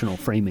a fictional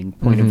framing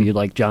point of view,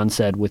 like John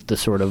said, with the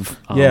sort of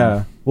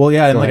in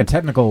like a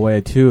technical way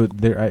too.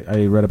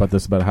 I read about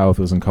this, about how if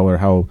it was in color,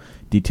 how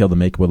detailed the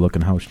makeup would look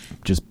and how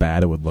just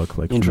bad it would look.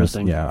 Like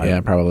interesting.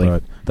 Probably.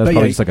 But that's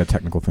probably just like a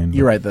technical thing.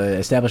 You're right. The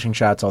establishing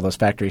shots, all those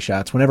factory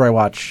shots. Whenever I've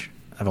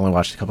only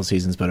watched a couple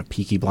seasons, but of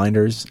Peaky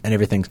Blinders, and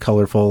everything's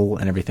colorful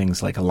and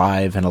everything's like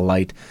alive and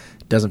alight.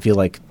 It doesn't feel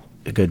like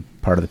a good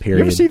part of the period.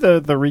 You ever see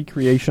the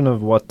recreation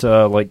of what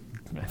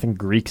I think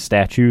Greek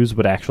statues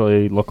would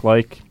actually look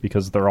like,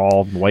 because they're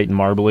all white and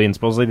marbly, and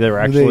supposedly they were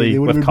actually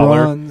with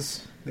color.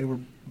 Bronze. They were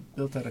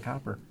built out of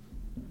copper.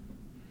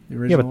 The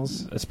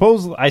originals. Yeah, but I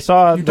suppose I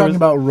saw. You're talking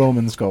about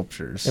Roman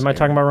sculptures. Am I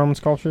talking about Roman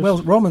sculptures?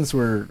 Well, Romans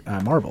were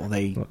marble.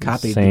 They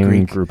copied same the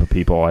Greek group of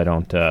people. I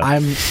don't. Whoa.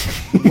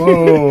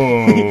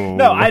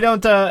 No, I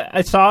don't.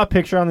 I saw a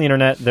picture on the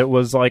internet that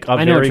was like a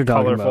very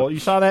colorful. You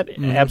saw that?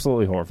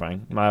 Absolutely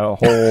horrifying. My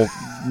whole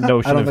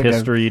notion of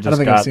history just I don't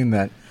think got. I've seen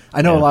that.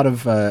 I know a lot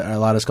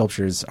of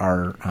sculptures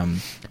are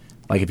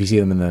like if you see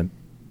them in the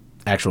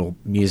actual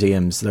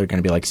museums, they're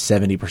going to be like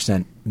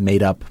 70%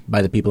 made up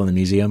by the people in the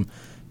museum,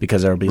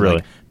 because there'll be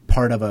like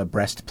part of a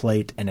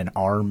breastplate and an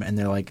arm, and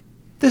they're like,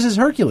 this is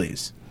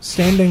Hercules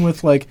standing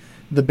with like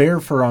the bear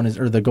fur on his,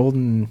 or the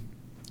golden,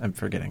 I'm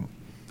forgetting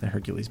the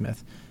Hercules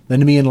myth, the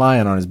Nemean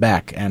lion on his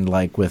back, and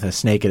like with a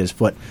snake at his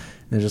foot.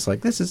 They're just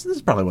like, this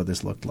is probably what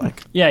this looked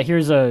like. Yeah,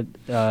 here's an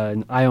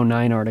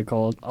IO9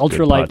 article.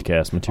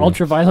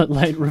 Ultraviolet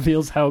light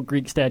reveals how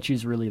Greek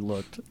statues really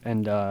looked.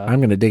 And I'm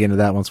going to dig into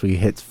that once we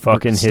hit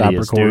fucking stop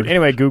hideous, record. dude.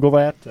 Anyway, Google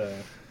that.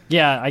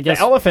 Yeah, I guess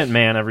The Elephant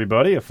Man,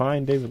 everybody, a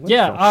fine David Lynch.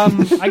 Yeah,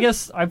 I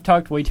guess I've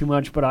talked way too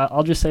much, but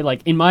I'll just say,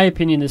 like, in my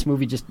opinion, this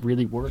movie just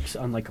really works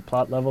on like a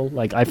plot level.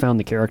 Like, I found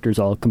the characters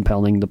all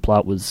compelling. The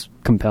plot was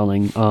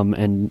compelling,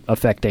 and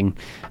affecting,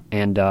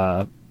 and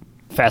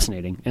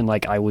fascinating, and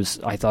like I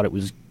thought it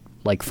was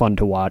like fun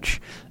to watch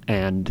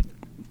and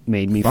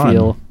made me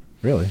feel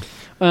really.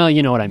 Well,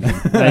 you know what I mean.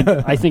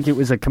 I think it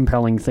was a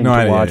compelling thing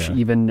to watch,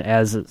 even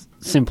as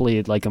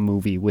simply like a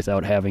movie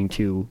without having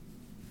to.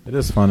 It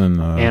is fun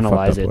and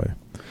analyze it. Way.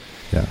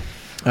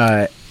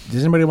 Yeah.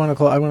 Does anybody want to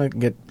call? I want to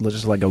get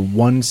just like a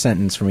one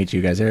sentence from each of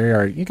you guys.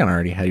 You kind of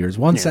already had yours.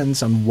 One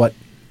sentence on what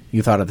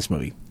you thought of this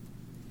movie.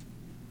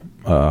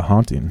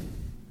 Haunting.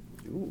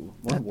 Ooh,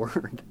 what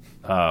word?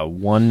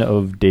 One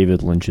of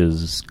David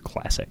Lynch's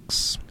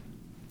classics.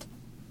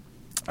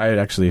 I had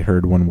actually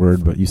heard one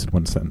word, but you said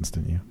one sentence,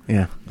 didn't you?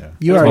 Yeah.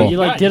 You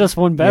already did us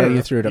one better. Yeah,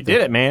 you threw it up. You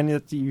did it,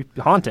 man. You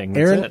haunting.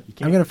 That's Aaron, it.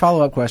 I'm going to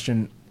follow up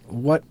question.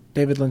 What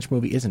David Lynch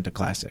movie isn't a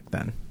classic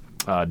then?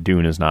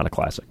 Dune is not a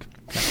classic.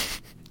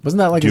 Wasn't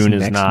that like Dune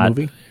his is next not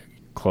movie?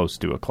 Close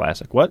to a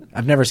classic. What?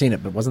 I've never seen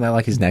it, but wasn't that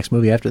like his next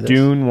movie after this?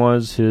 Dune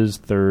was his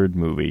third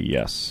movie,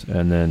 yes,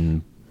 and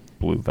then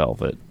Blue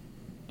Velvet,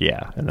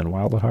 yeah, and then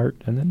Wild at Heart,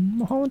 and then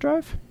Mulholland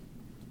Drive.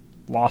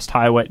 Lost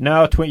Highway.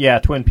 No,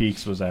 Twin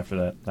Peaks was after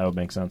that. That would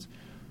make sense.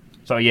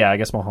 So yeah, I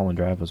guess Mulholland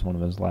Drive was one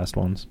of his last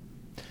ones.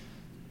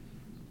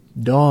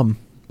 Dumb.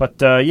 But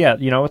yeah,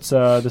 it's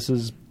this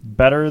is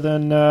better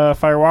than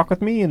Fire Walk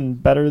with Me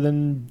and better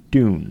than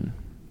Dune.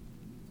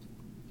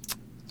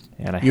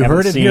 And I You haven't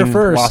heard it seen here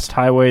first. Lost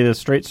Highway, The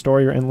Straight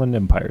Story, or Inland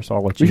Empire, so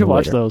I'll let you We should know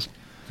watch later. those.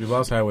 Dude,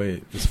 Lost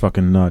Highway is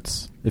fucking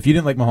nuts. If you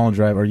didn't like Mulholland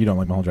Drive, or you don't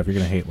like Mulholland Drive, you're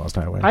going to hate Lost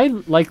Highway. I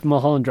like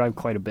Mulholland Drive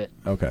quite a bit.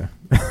 Okay.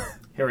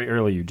 Harry,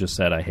 earlier you just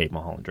said I hate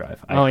Mulholland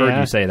Drive. I Oh, heard yeah?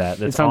 you say that.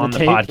 It's It's on on the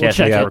the tape. We'll podcast.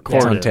 check I it. recorded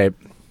It's on it. tape.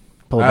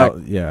 Pull it back.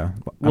 Yeah.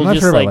 We'll I'm not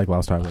just, sure about like, like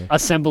Lost Highway.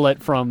 Assemble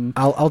it from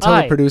I'll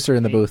tell the producer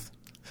in the booth.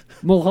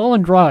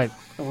 Mulholland Drive.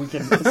 And we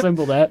can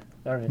assemble that.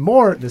 All right.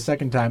 More the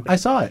second time I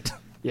saw it.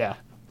 Yeah.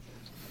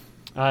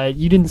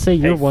 You didn't say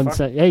your one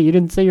sentence. Hey, you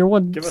didn't say your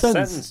one Give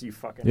sentence. a sentence, you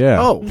fucking...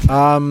 Yeah.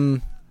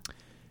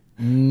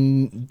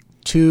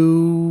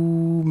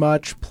 Too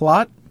much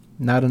plot,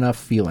 not enough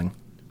feeling.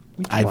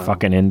 I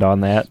fucking end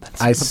on that.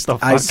 I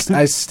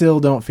still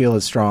don't feel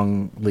as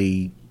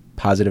strongly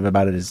positive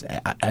about it as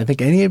I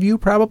think any of you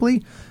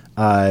probably.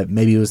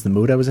 Maybe it was the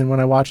mood I was in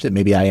when I watched it.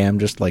 Maybe I am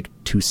just like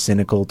too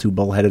cynical, too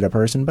bullheaded a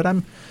person. But I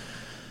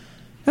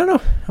don't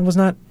know. I was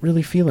not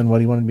really feeling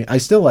what he wanted me. I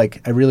still I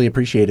really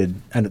appreciated,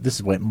 and this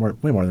is way more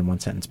than one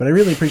sentence, but I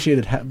really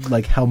appreciated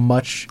how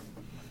much.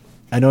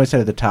 I know I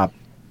said at the top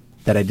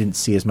that I didn't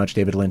see as much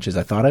David Lynch as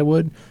I thought I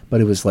would, but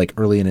it was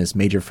early in his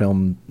major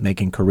film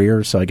making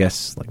career, so I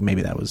guess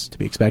maybe that was to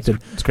be expected.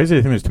 It's crazy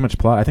to think there's too much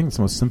plot. I think it's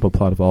the most simple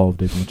plot of all of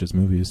David Lynch's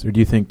movies. Or do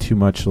you think too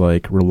much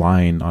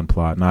relying on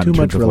plot? Not too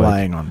much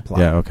relying on plot.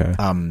 Yeah, okay.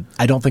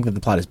 I don't think that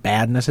the plot is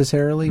bad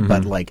necessarily,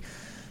 but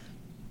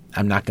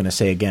I'm not going to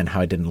say again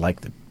how I didn't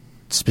like the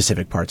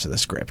specific parts of the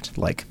script,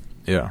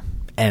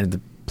 and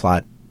the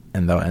plot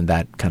and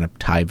that kind of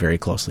tie very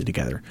closely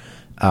together.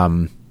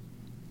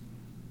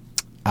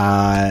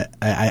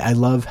 I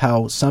love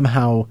how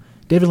somehow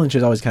David Lynch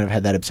has always kind of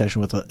had that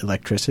obsession with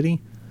electricity,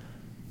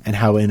 and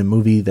how in a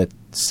movie that's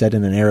set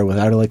in an era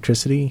without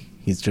electricity,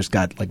 he's just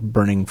got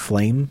burning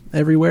flame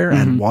everywhere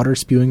and water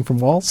spewing from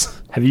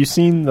walls. Have you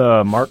seen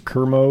the Mark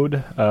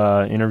Kermode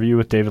interview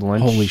with David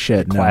Lynch? Holy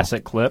shit,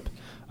 classic clip.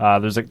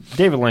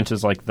 David Lynch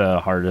is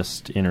the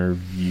hardest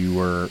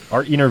interviewer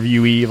or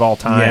interviewee of all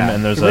time,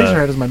 and there's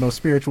Eraserhead is my most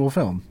spiritual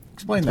film.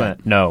 Explain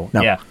that. No.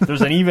 Yeah.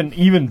 There's an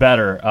even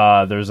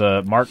better. There's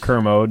a Mark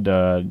Kermode,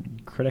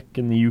 critic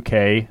in the UK.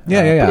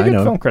 Pretty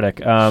good film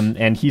critic.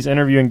 And he's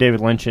interviewing David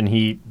Lynch, and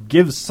he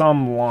gives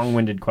some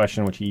long-winded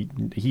question, which he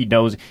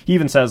knows. He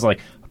even says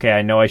okay,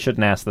 I know I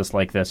shouldn't ask this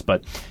like this,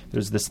 but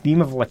there's this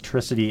theme of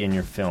electricity in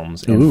your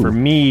films, and for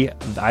me,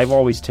 I've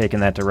always taken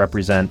that to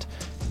represent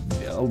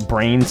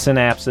brain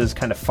synapses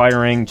kind of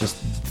firing just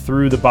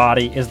through the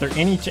body. Is there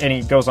any? And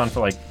he goes on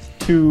for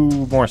 2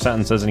 more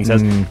sentences, and he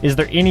says, "Is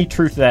there any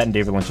truth to that?" And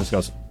David Lynch just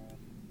goes,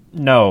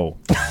 "No."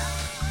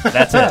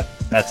 That's it.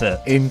 That's it.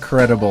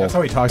 Incredible. That's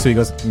how he talks. So he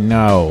goes,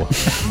 "No,"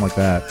 something like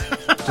that.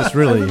 Just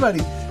really.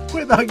 Everybody,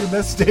 what about your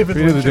best David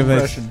Lynch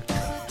impression?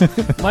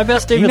 My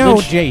best David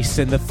Lynch.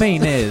 Jason, the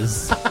thing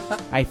is,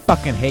 I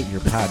fucking hate your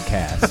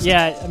podcast.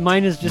 Yeah,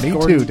 mine is just Me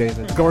Gordon, too,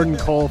 David. Gordon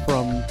Cole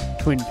from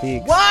Twin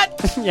Peaks.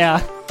 What?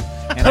 Yeah.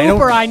 And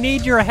Cooper, I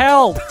need your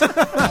help.